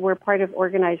ones that were part of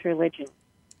organized religion.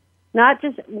 Not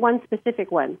just one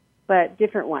specific one, but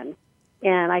different ones.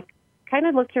 And I kind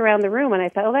of looked around the room and I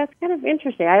thought, that's kind of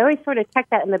interesting. I always sort of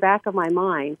kept that in the back of my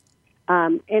mind.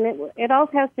 And it all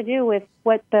has to do with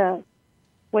what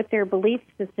their belief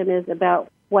system is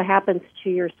about what happens to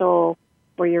your soul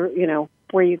where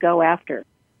you go after.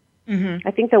 Mm-hmm.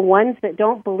 I think the ones that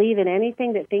don't believe in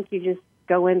anything, that think you just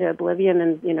go into oblivion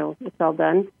and, it's all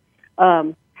done,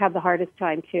 have the hardest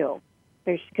time too.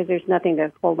 Because there's nothing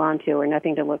to hold on to or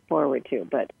nothing to look forward to.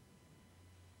 But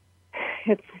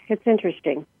it's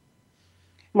interesting.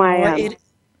 My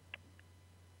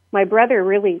brother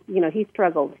really, he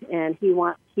struggled and he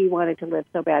wanted to live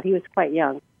so bad. He was quite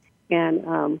young,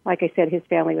 and like I said, his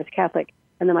family was Catholic.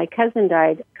 And then my cousin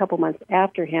died a couple months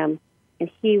after him, and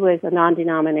he was a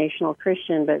non-denominational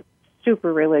Christian, but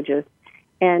super religious.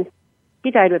 And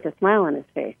he died with a smile on his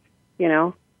face,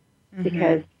 mm-hmm.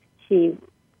 because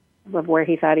of where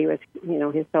he thought he was,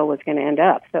 his soul was going to end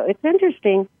up. So it's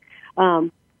interesting how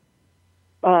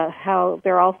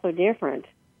they're all so different.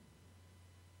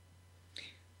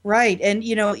 Right. And,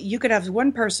 you could have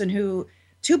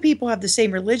two people have the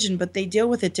same religion, but they deal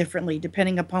with it differently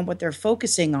depending upon what they're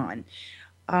focusing on.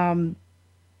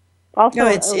 Also,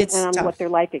 it's and what their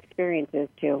life experience is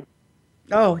too.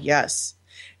 Oh, yes.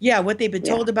 Yeah, what they've been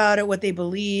told about it, what they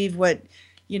believe,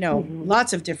 mm-hmm.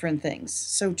 lots of different things.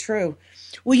 So true.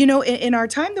 Well, in our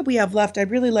time that we have left,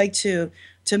 I'd really like to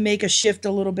make a shift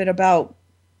a little bit about,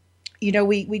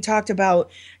 we talked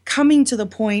about coming to the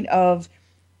point of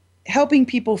helping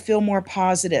people feel more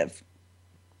positive,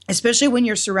 especially when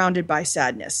you're surrounded by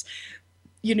sadness.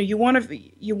 You want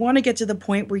to get to the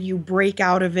point where you break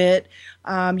out of it.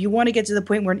 You want to get to the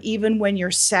point where even when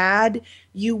you're sad,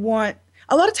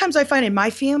 a lot of times I find in my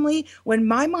family, when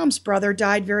my mom's brother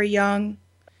died very young,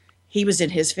 he was in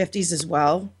his 50s as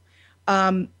well.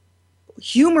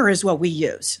 Humor is what we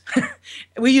use.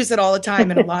 We use it all the time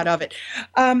and a lot of it.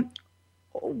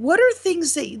 what are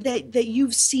things that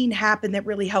you've seen happen that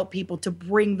really help people to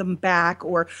bring them back,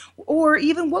 or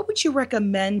even what would you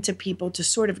recommend to people to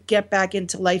sort of get back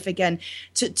into life again,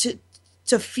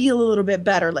 to feel a little bit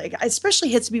better? Like, especially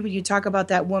hits me when you talk about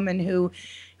that woman who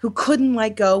couldn't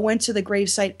let go, went to the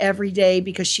gravesite every day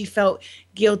because she felt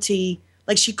guilty,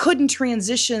 like she couldn't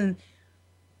transition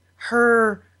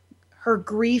her her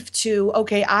grief to,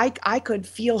 okay, I could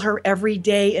feel her every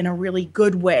day in a really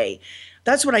good way.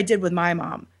 That's what I did with my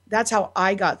mom. That's how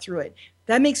I got through it.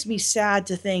 That makes me sad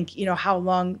to think, how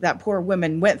long that poor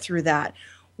woman went through that.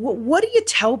 What do you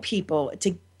tell people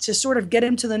to sort of get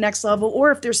them to the next level,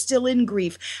 or if they're still in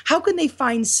grief, how can they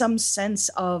find some sense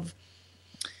of,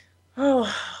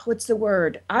 oh, what's the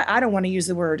word? I don't want to use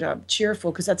the word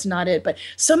cheerful, because that's not it, but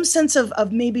some sense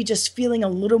of maybe just feeling a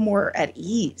little more at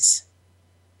ease.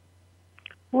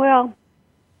 Well,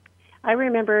 I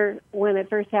remember when it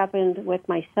first happened with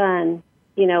my son,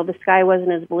 the sky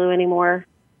wasn't as blue anymore.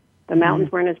 The Mm-hmm.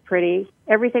 mountains weren't as pretty.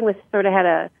 Everything was sort of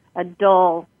had a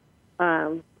dull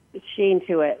sheen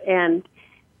to it. And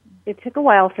it took a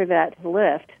while for that to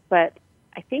lift. But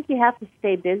I think you have to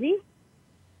stay busy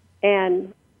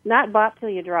and not bop till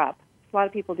you drop. A lot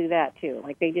of people do that too.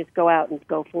 Like they just go out and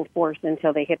go full force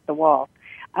until they hit the wall.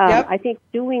 Yep. I think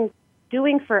doing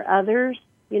for others,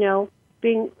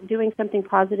 doing something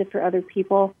positive for other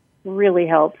people really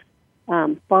helps.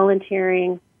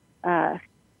 Volunteering,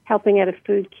 helping at a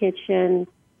food kitchen,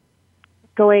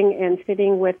 going and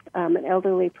sitting with an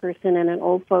elderly person in an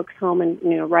old folks home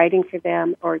and writing for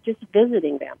them or just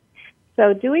visiting them.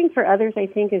 So doing for others, I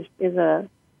think, is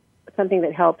something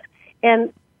that helps.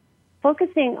 And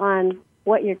focusing on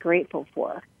what you're grateful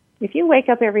for. If you wake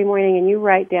up every morning and you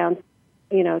write down,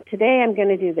 today I'm going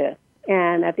to do this,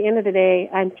 and at the end of the day,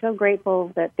 I'm so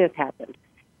grateful that this happened.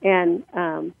 And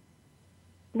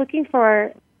looking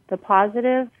for the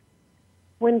positive.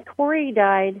 When Corey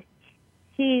died,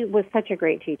 he was such a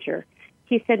great teacher.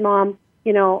 He said, Mom,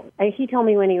 he told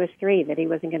me when he was 3 that he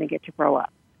wasn't going to get to grow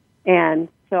up. And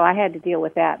so I had to deal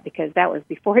with that because that was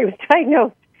before he was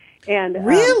diagnosed. And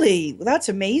Really? That's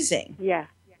amazing. yeah.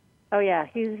 Oh yeah,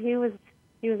 he was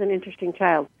an interesting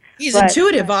child. He's But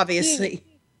intuitive, he obviously.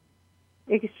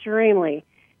 extremely.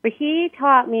 But he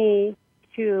taught me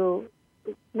to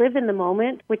live in the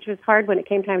moment, which was hard when it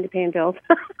came time to paying bills.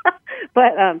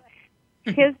 But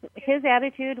his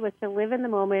attitude was to live in the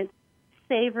moment,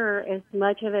 savor as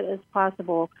much of it as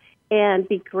possible, and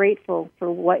be grateful for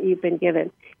what you've been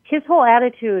given. His whole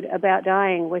attitude about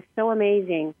dying was so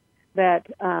amazing that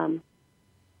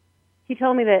he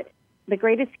told me that the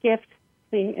greatest gift,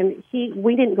 and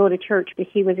we didn't go to church, but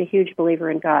he was a huge believer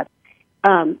in God.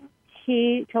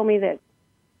 He told me that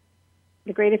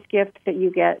the greatest gift that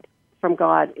you get from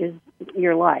God is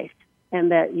your life,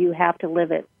 and that you have to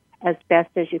live it as best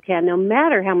as you can, no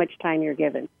matter how much time you're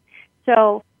given.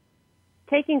 So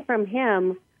taking from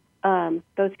him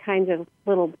those kinds of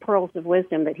little pearls of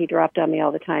wisdom that he dropped on me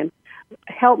all the time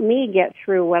helped me get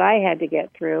through what I had to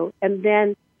get through. And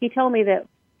then he told me that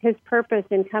his purpose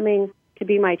in coming to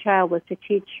be my child was to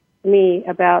teach me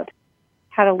about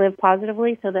how to live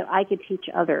positively so that I could teach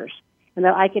others and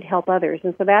that I could help others.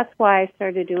 And so that's why I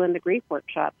started doing the grief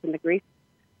workshops and the grief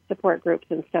support groups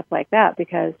and stuff like that,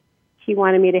 because he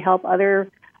wanted me to help other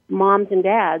moms and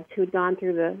dads who'd gone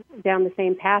down the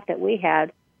same path that we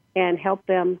had and help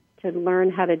them to learn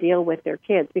how to deal with their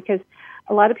kids, because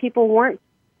a lot of people weren't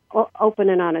open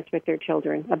and honest with their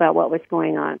children about what was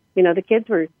going on. The kids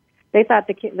they thought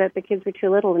that the kids were too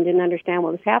little and didn't understand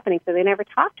what was happening, so they never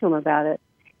talked to them about it.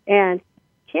 And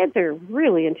kids are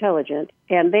really intelligent,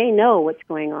 and they know what's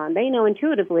going on. They know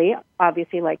intuitively,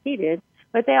 obviously, like he did,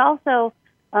 but they also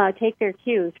take their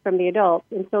cues from the adults,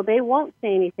 and so they won't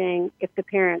say anything if the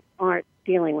parents aren't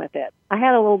dealing with it. I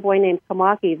had a little boy named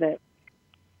Kamaki that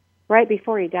right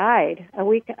before he died, I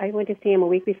went to see him a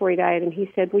week before he died, and he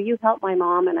said, will you help my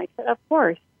mom? And I said, of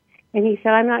course. And he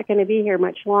said, I'm not going to be here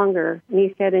much longer. And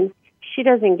he said, and she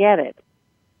doesn't get it.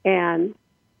 And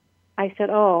I said,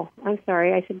 oh, I'm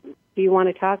sorry. I said, do you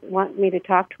want me to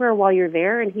talk to her while you're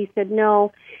there? And he said,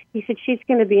 no. He said, she's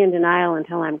going to be in denial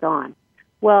until I'm gone.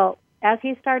 Well, as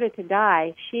he started to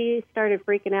die, she started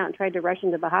freaking out and tried to rush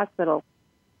into the hospital.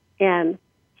 And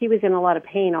he was in a lot of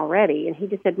pain already. And he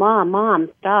just said, Mom,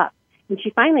 stop. And she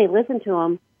finally listened to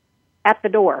him at the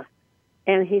door.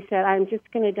 And he said, I'm just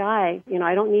going to die.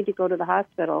 I don't need to go to the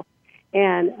hospital.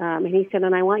 And he said,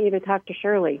 and I want you to talk to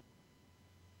Shirley.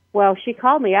 Well, she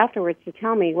called me afterwards to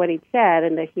tell me what he'd said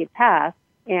and that he had passed.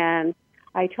 And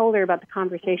I told her about the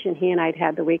conversation he and I'd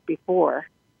had the week before.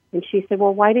 And she said,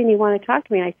 well, why didn't you want to talk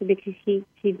to me? And I said, because he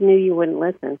knew you wouldn't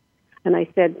listen. And I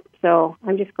said, so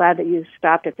I'm just glad that you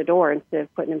stopped at the door instead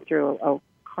of putting him through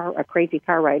a crazy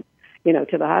car ride,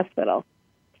 to the hospital.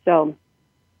 So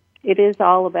it is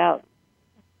all about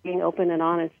being open and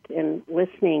honest and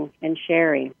listening and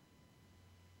sharing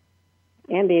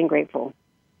and being grateful.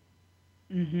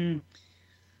 Mm-hmm.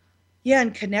 Yeah,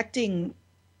 and connecting,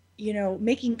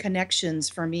 making connections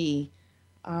for me.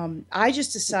 I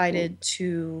just decided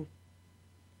to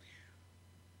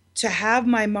have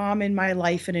my mom in my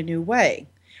life in a new way,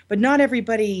 but not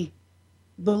everybody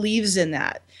believes in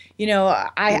that. I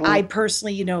Mm-hmm.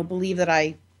 personally, believe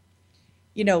that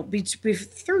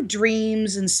through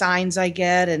dreams and signs I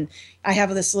get, and I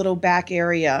have this little back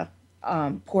area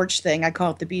porch thing. I call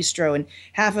it the bistro, and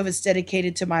half of it's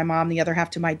dedicated to my mom, the other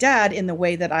half to my dad, in the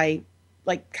way that I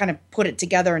like kind of put it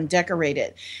together and decorate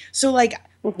it. So like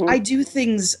Mm-hmm. I do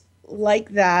things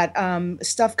like that.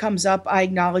 Stuff comes up, I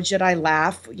acknowledge it, I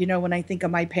laugh. When I think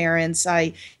of my parents,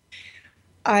 I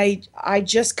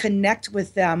just connect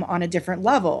with them on a different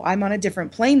level. I'm on a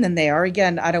different plane than they are.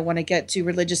 Again, I don't want to get too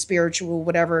religious, spiritual,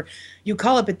 whatever you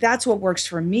call it, but that's what works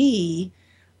for me.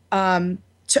 I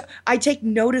take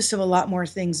notice of a lot more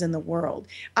things in the world.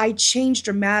 I changed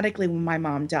dramatically when my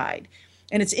mom died.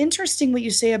 And it's interesting what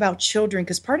you say about children,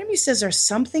 because part of me says there's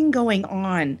something going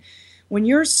on when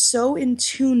you're so in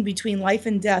tune between life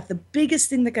and death, the biggest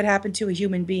thing that could happen to a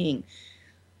human being.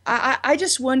 I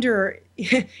just wonder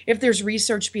if there's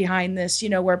research behind this,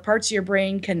 where parts of your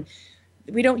brain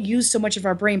we don't use so much of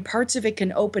our brain, parts of it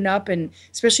can open up, and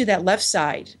especially that left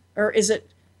side. Or is it,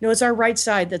 no, it's our right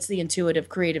side that's the intuitive,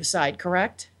 creative side,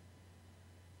 correct?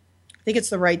 I think it's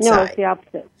the right No, it's side. the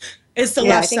opposite. It's the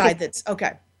Yeah, I left think side it's, that's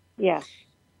okay. yeah.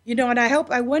 And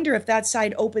I wonder if that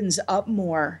side opens up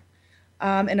more,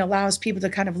 and allows people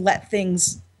to kind of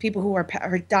people who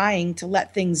are dying to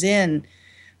let things in,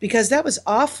 because that was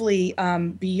awfully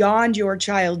beyond your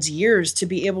child's years to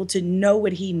be able to know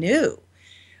what he knew.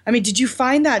 I mean, did you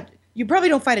find that? You probably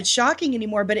don't find it shocking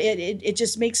anymore, but it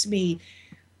just makes me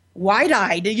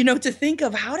wide-eyed, to think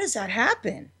of how does that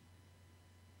happen?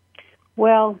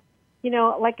 Well,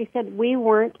 like I said, we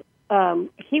weren't.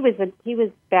 He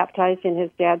was baptized in his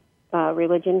dad's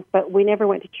religion, but we never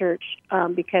went to church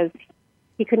because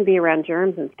he couldn't be around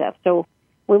germs and stuff. So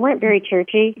we weren't very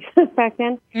churchy back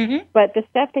then. Mm-hmm. But the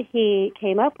stuff that he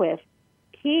came up with,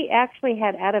 he actually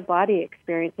had out of body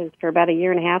experiences for about a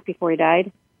year and a half before he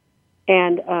died,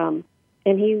 and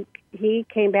he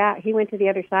came back. He went to the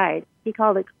other side. He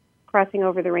called it crossing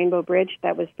over the Rainbow Bridge.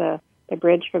 That was the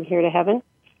bridge from here to heaven.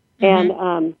 Mm-hmm.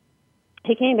 And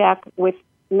he came back with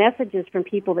messages from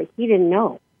people that he didn't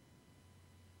know.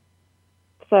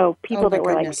 So Oh people my that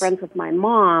were like goodness. friends with my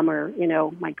mom or,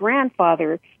 my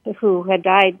grandfather who had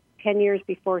died 10 years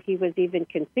before he was even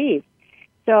conceived.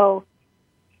 So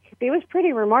it was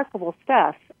pretty remarkable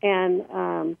stuff. And,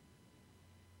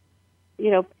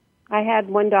 I had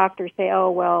one doctor say,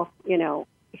 oh, well,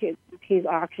 he's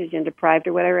oxygen deprived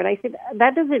or whatever. And I said,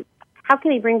 how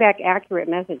can he bring back accurate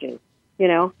messages?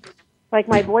 Like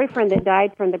my boyfriend that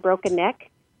died from the broken neck,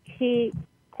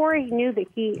 Corey knew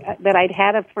that I'd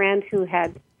had a friend who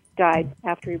had died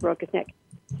after he broke his neck.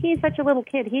 He's such a little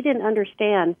kid. He didn't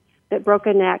understand that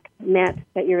broken neck meant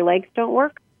that your legs don't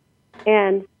work.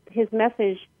 And his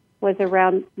message was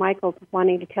around Michael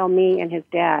wanting to tell me and his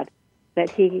dad that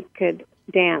he could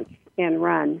dance and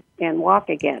run and walk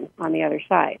again on the other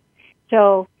side.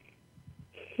 So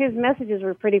his messages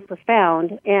were pretty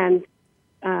profound. And,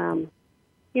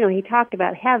 he talked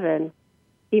about heaven,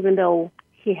 even though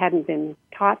he hadn't been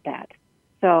taught that.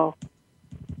 So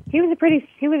he was a pretty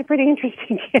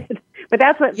interesting kid. But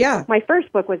that's what my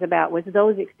first book was about, was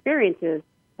those experiences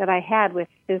that I had with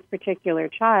this particular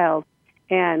child,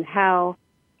 and how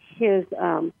his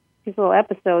little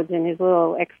episodes and his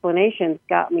little explanations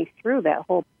got me through that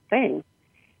whole thing,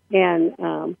 and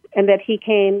that he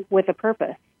came with a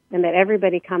purpose, and that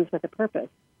everybody comes with a purpose.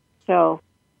 So,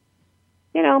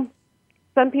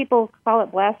 some people call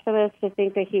it blasphemous to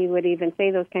think that he would even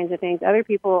say those kinds of things. Other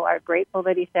people are grateful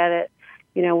that he said it.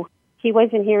 He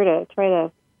wasn't here to try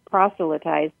to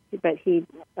proselytize, but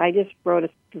I just wrote a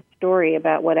story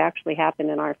about what actually happened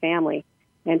in our family,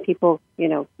 and people,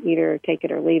 either take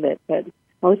it or leave it. But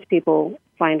most people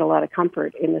find a lot of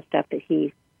comfort in the stuff that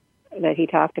he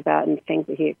talked about and things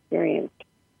that he experienced.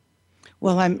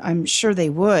 Well, I'm sure they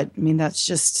would. I mean, that's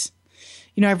just,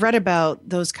 I've read about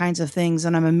those kinds of things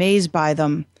and I'm amazed by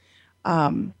them.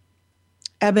 Eben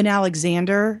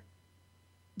Alexander.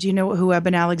 Do you know who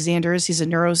Eben Alexander is? He's a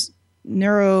neuro,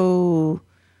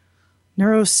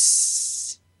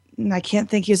 I can't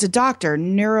think. He was a doctor,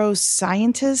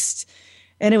 neuroscientist.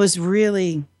 And it was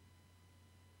really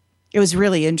It was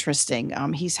really interesting.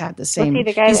 He's had the Was he same.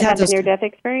 the guy He's that had had the those. near-death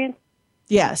experience?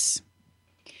 Yes,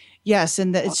 yes,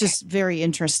 and it's Okay. just very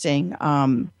interesting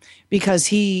because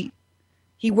he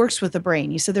works with the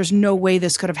brain. He said there's no way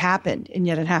this could have happened, and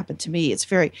yet it happened to me. It's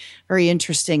very, very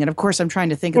interesting. And of course, I'm trying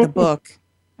to think of the book.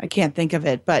 I can't think of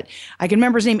it, but I can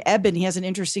remember his name, Eben. He has an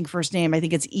interesting first name. I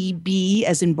think it's EB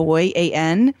as in boy,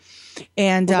 AN.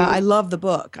 And Hmm. I love the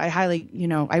book. I highly,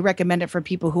 I recommend it for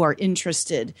people who are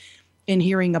interested in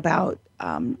hearing about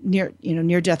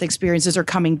near death experiences or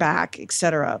coming back,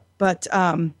 etc.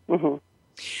 Hmm.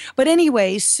 But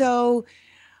anyway, just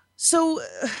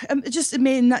I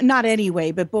mean not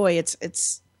anyway, but boy,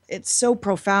 it's so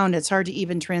profound. It's hard to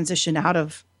even transition out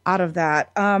of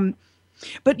that.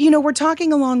 But we're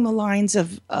talking along the lines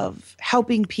of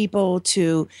helping people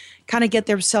to kind of get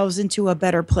themselves into a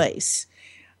better place.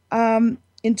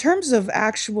 In terms of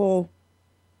actual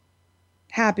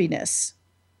happiness,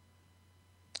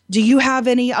 do you have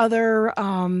any other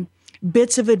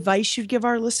bits of advice you'd give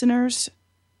our listeners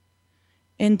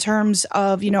in terms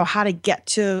of how to get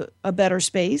to a better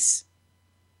space?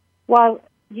 Well,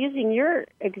 using your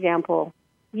example,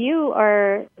 you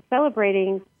are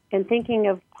celebrating and thinking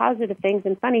of positive things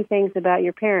and funny things about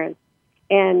your parents,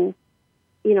 and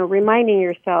reminding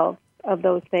yourself of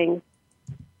those things.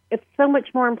 It's so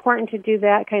much more important to do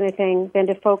that kind of thing than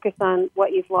to focus on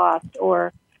what you've lost,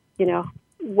 or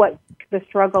what the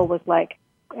struggle was like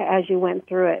as you went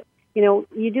through it.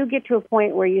 You do get to a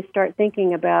point where you start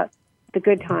thinking about the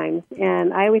good times,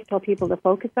 and I always tell people to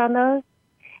focus on those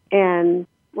and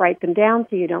write them down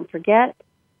so you don't forget.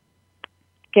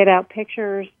 Get out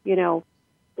pictures,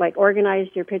 like organize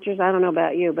your pictures. I don't know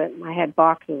about you, but I had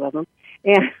boxes of them.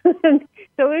 And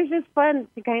so it was just fun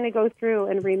to kind of go through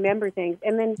and remember things.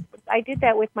 And then I did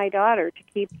that with my daughter to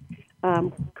keep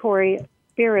Corey's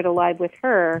spirit alive with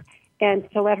her, and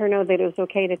to let her know that it was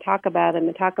okay to talk about him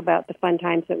and talk about the fun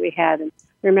times that we had. And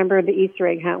remember the Easter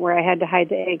egg hunt where I had to hide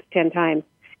the eggs 10 times,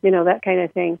 that kind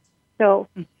of thing. So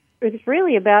it's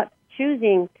really about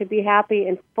choosing to be happy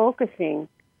and focusing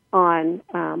on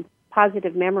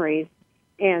positive memories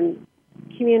and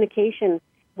communication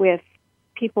with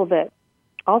people that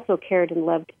also cared and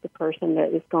loved the person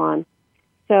that is gone.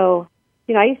 So,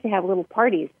 I used to have little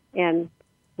parties and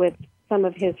with some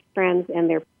of his friends and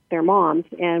their moms,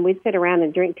 and we'd sit around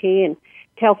and drink tea and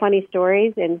tell funny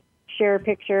stories and share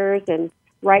pictures and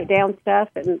write down stuff.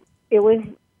 And it was,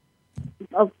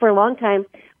 for a long time,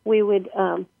 we would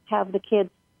have the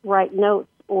kids write notes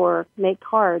or make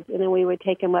cards, and then we would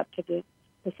take him up to the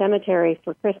cemetery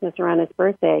for Christmas around his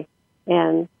birthday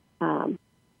and,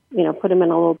 put him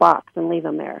in a little box and leave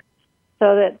him there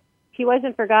so that he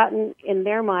wasn't forgotten in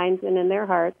their minds and in their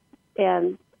hearts,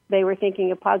 and they were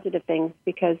thinking of positive things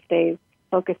because they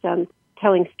focused on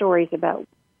telling stories about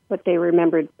what they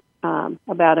remembered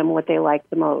about him, what they liked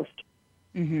the most.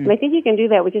 Mm-hmm. And I think you can do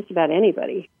that with just about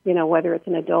anybody, whether it's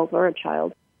an adult or a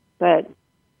child. But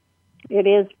it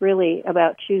is really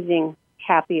about choosing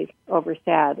happy over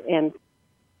sad and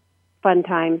fun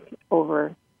times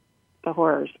over the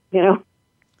horrors,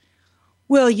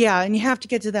 Well, yeah, and you have to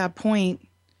get to that point,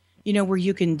 where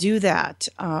you can do that.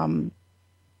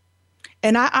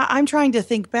 And I'm trying to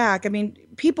think back. I mean,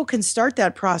 people can start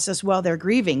that process while they're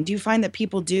grieving. Do you find that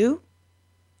people do?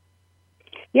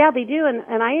 Yeah, they do.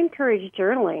 And I encourage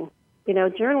journaling.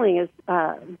 Journaling is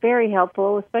very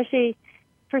helpful, especially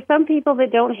for some people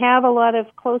that don't have a lot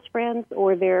of close friends,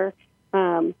 or they're,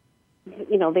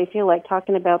 they feel like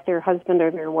talking about their husband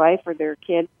or their wife or their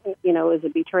kid, is a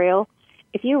betrayal.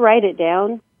 If you write it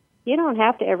down, you don't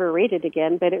have to ever read it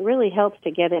again, but it really helps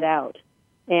to get it out.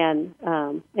 And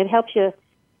it helps you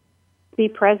be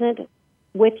present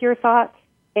with your thoughts,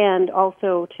 and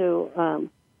also to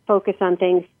focus on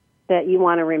things that you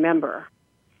want to remember.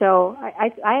 So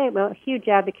I am a huge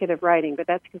advocate of writing, but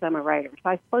that's because I'm a writer. So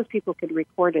I suppose people could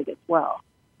record it as well.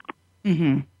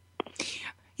 Mm-hmm.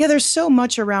 Yeah, there's so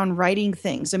much around writing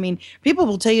things. I mean, people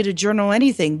will tell you to journal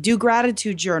anything. Do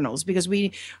gratitude journals, because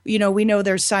we know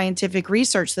there's scientific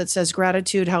research that says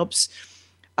gratitude helps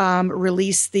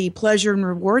release the pleasure and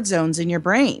reward zones in your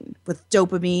brain with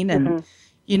dopamine and,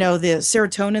 Mm-hmm. the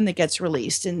serotonin that gets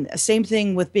released. And same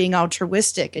thing with being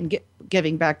altruistic and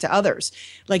giving back to others.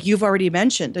 Like you've already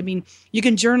mentioned. I mean, you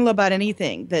can journal about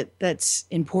anything that's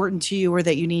important to you or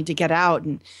that you need to get out.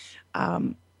 And,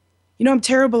 I'm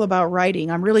terrible about writing.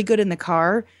 I'm really good in the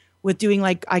car with doing,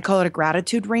 like, I call it a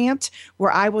gratitude rant,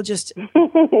 where I will just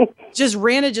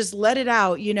rant and just let it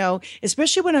out,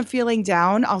 especially when I'm feeling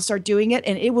down. I'll start doing it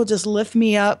and it will just lift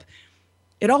me up.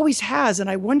 It always has. And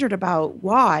I wondered about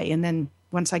why. And then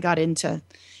once I got into,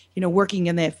 working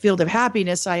in the field of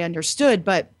happiness, I understood.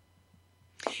 But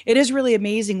It is really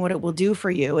amazing what it will do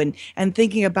for you. And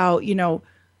thinking about,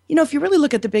 if you really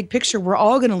look at the big picture, we're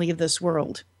all going to leave this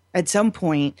world at some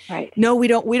point. Right. No, we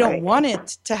don't Right. want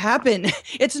it to happen.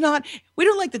 It's not, we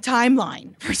don't like the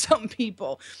timeline for some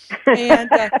people. And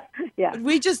Yeah.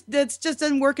 that's just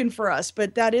isn't working for us,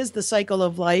 but that is the cycle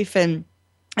of life. And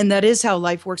that is how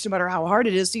life works, no matter how hard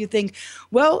it is. So you think,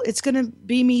 well, it's going to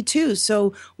be me too.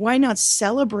 So why not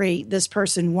celebrate this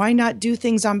person? Why not do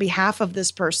things on behalf of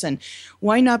this person?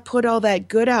 Why not put all that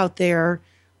good out there,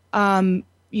 and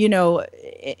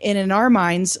in our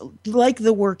minds, like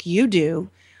the work you do,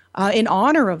 in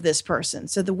honor of this person.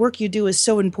 So the work you do is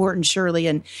so important, Shirley.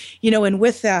 And, and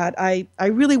with that, I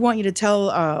really want you to tell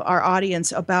our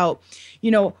audience about,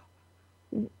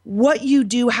 what you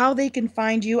do, how they can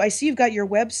find you. I see you've got your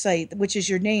website, which is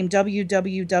your name,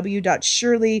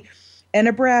 www.Shirley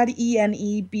Enebrad,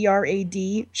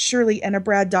 Enebrad,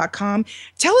 ShirleyEnebrad.com.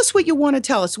 Tell us what you want to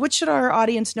tell us. What should our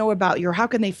audience know about you, or how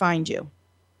can they find you?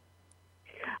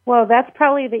 Well, that's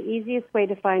probably the easiest way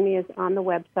to find me is on the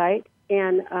website.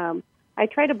 And I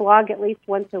try to blog at least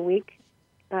once a week.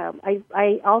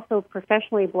 I also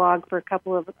professionally blog for a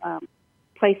couple of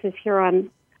places here on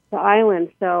the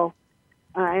island. So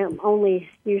I only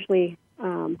usually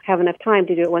have enough time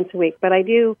to do it once a week. But I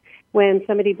do when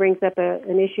somebody brings up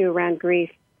an issue around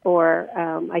grief, or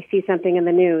I see something in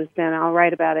the news, then I'll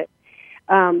write about it.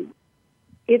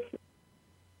 It's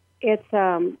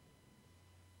a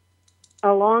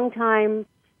long time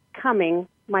coming.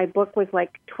 My book was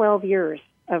like 12 years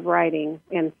of writing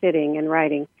and sitting and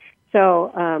writing.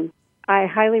 So I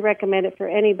highly recommend it for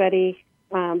anybody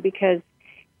because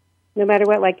no matter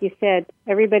what, like you said,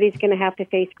 everybody's going to have to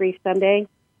face grief someday,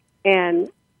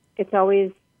 and it's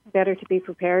always better to be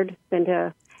prepared than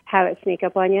to have it sneak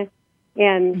up on you.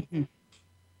 And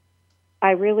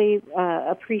I really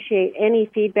appreciate any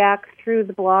feedback through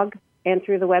the blog and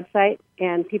through the website,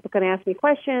 and people can ask me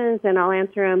questions, and I'll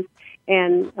answer them,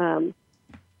 and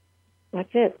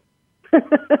that's it.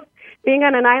 Being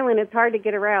on an island, it's hard to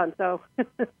get around, so...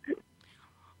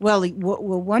 Well,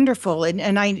 wonderful.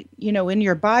 And I, in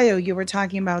your bio, you were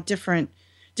talking about different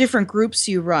groups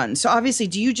you run. So obviously,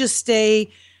 do you just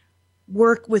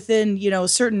work within, a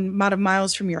certain amount of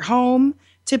miles from your home,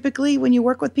 typically, when you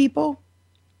work with people?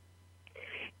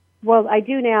 Well, I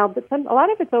do now, but a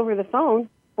lot of it's over the phone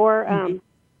or,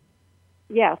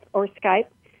 or Skype.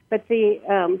 But we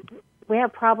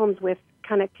have problems with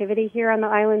connectivity here on the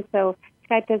island, so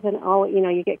Skype doesn't always,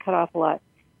 you get cut off a lot.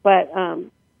 But,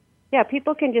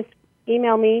 people can just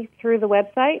email me through the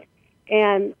website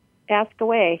and ask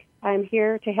away. I'm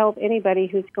here to help anybody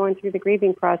who's going through the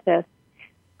grieving process.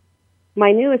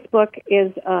 My newest book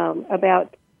is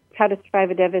about how to survive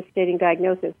a devastating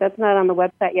diagnosis. That's not on the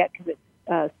website yet because it's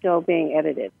still being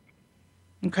edited.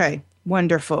 Okay,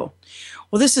 wonderful.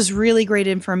 Well, this is really great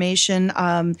information.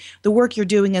 The work you're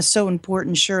doing is so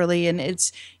important, Shirley,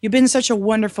 and you've been such a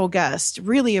wonderful guest.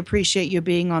 Really appreciate you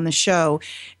being on the show.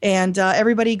 And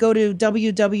everybody go to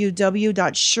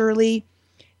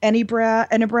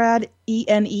www.ShirleyEnebrad,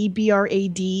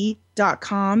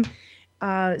 Enebrad.com,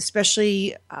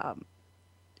 especially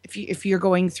if you're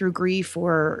going through grief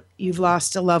or you've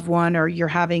lost a loved one or you're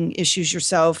having issues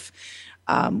yourself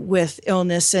with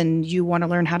illness and you want to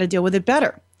learn how to deal with it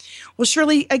better. Well,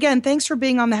 Shirley, again, thanks for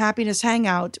being on the Happiness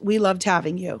Hangout. We loved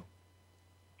having you.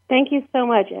 Thank you so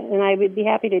much, and I would be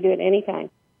happy to do it anytime.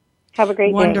 Have a great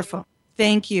day. Wonderful.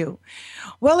 Thank you.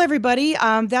 Well, everybody,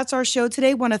 that's our show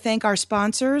today. Want to thank our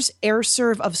sponsors,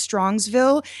 AirServe of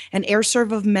Strongsville and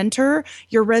AirServe of Mentor,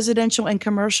 your residential and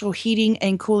commercial heating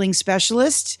and cooling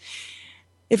specialist.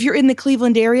 If you're in the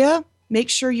Cleveland area, make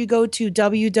sure you go to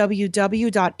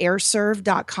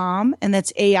www.airserve.com, and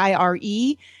that's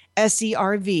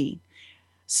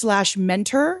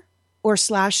AIRESERV/mentor or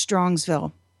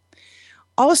 /Strongsville.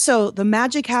 Also, the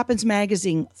Magic Happens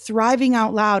magazine, thriving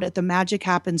out loud at the Magic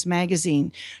Happens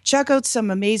magazine. Check out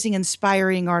some amazing,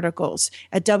 inspiring articles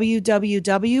at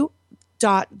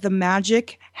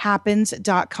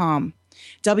www.themagichappens.com.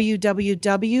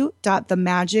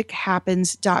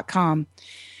 www.themagichappens.com.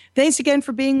 Thanks again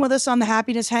for being with us on the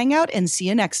Happiness Hangout, and see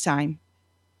you next time.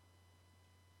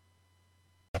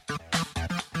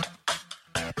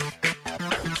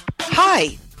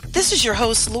 Hi, this is your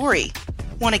host, Lori.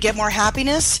 Want to get more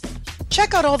happiness?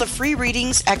 Check out all the free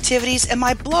readings, activities, and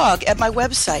my blog at my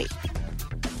website.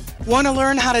 Want to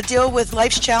learn how to deal with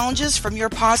life's challenges from your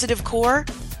positive core?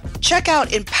 Check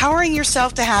out Empowering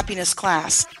Yourself to Happiness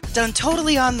class, done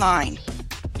totally online.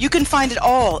 You can find it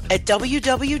all at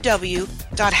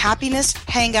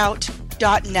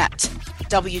www.happinesshangout.net.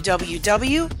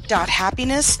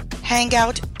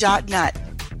 www.happinesshangout.net.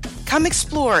 Come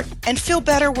explore and feel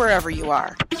better wherever you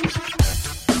are.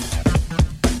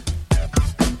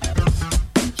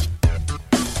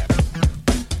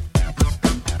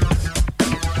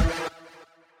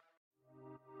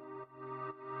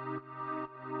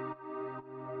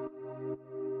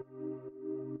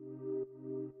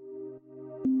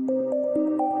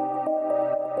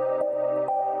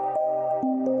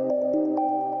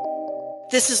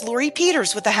 This is Lori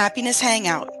Peters with the Happiness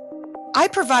Hangout. I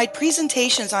provide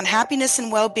presentations on happiness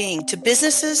and well-being to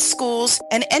businesses, schools,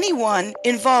 and anyone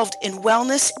involved in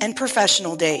wellness and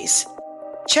professional days.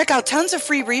 Check out tons of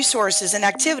free resources and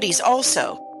activities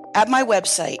also at my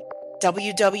website,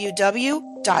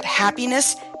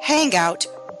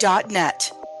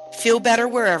 www.happinesshangout.net. Feel better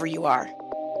wherever you are.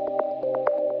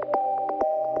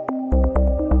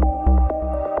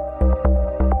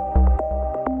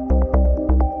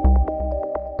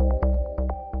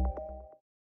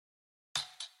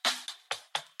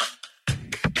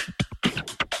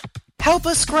 Help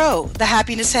us grow the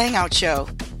Happiness Hangout Show.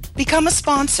 Become a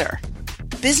sponsor.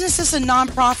 Businesses and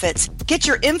nonprofits, get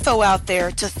your info out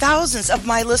there to thousands of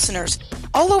my listeners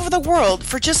all over the world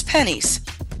for just pennies.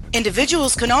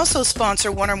 Individuals can also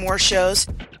sponsor one or more shows,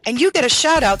 and you get a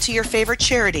shout out to your favorite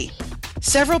charity.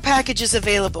 Several packages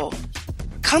available.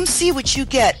 Come see what you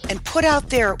get and put out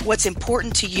there what's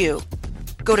important to you.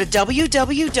 Go to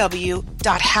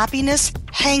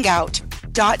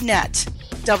www.happinesshangout.net.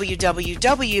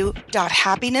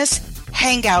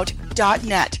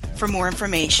 www.happinesshangout.net for more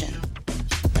information.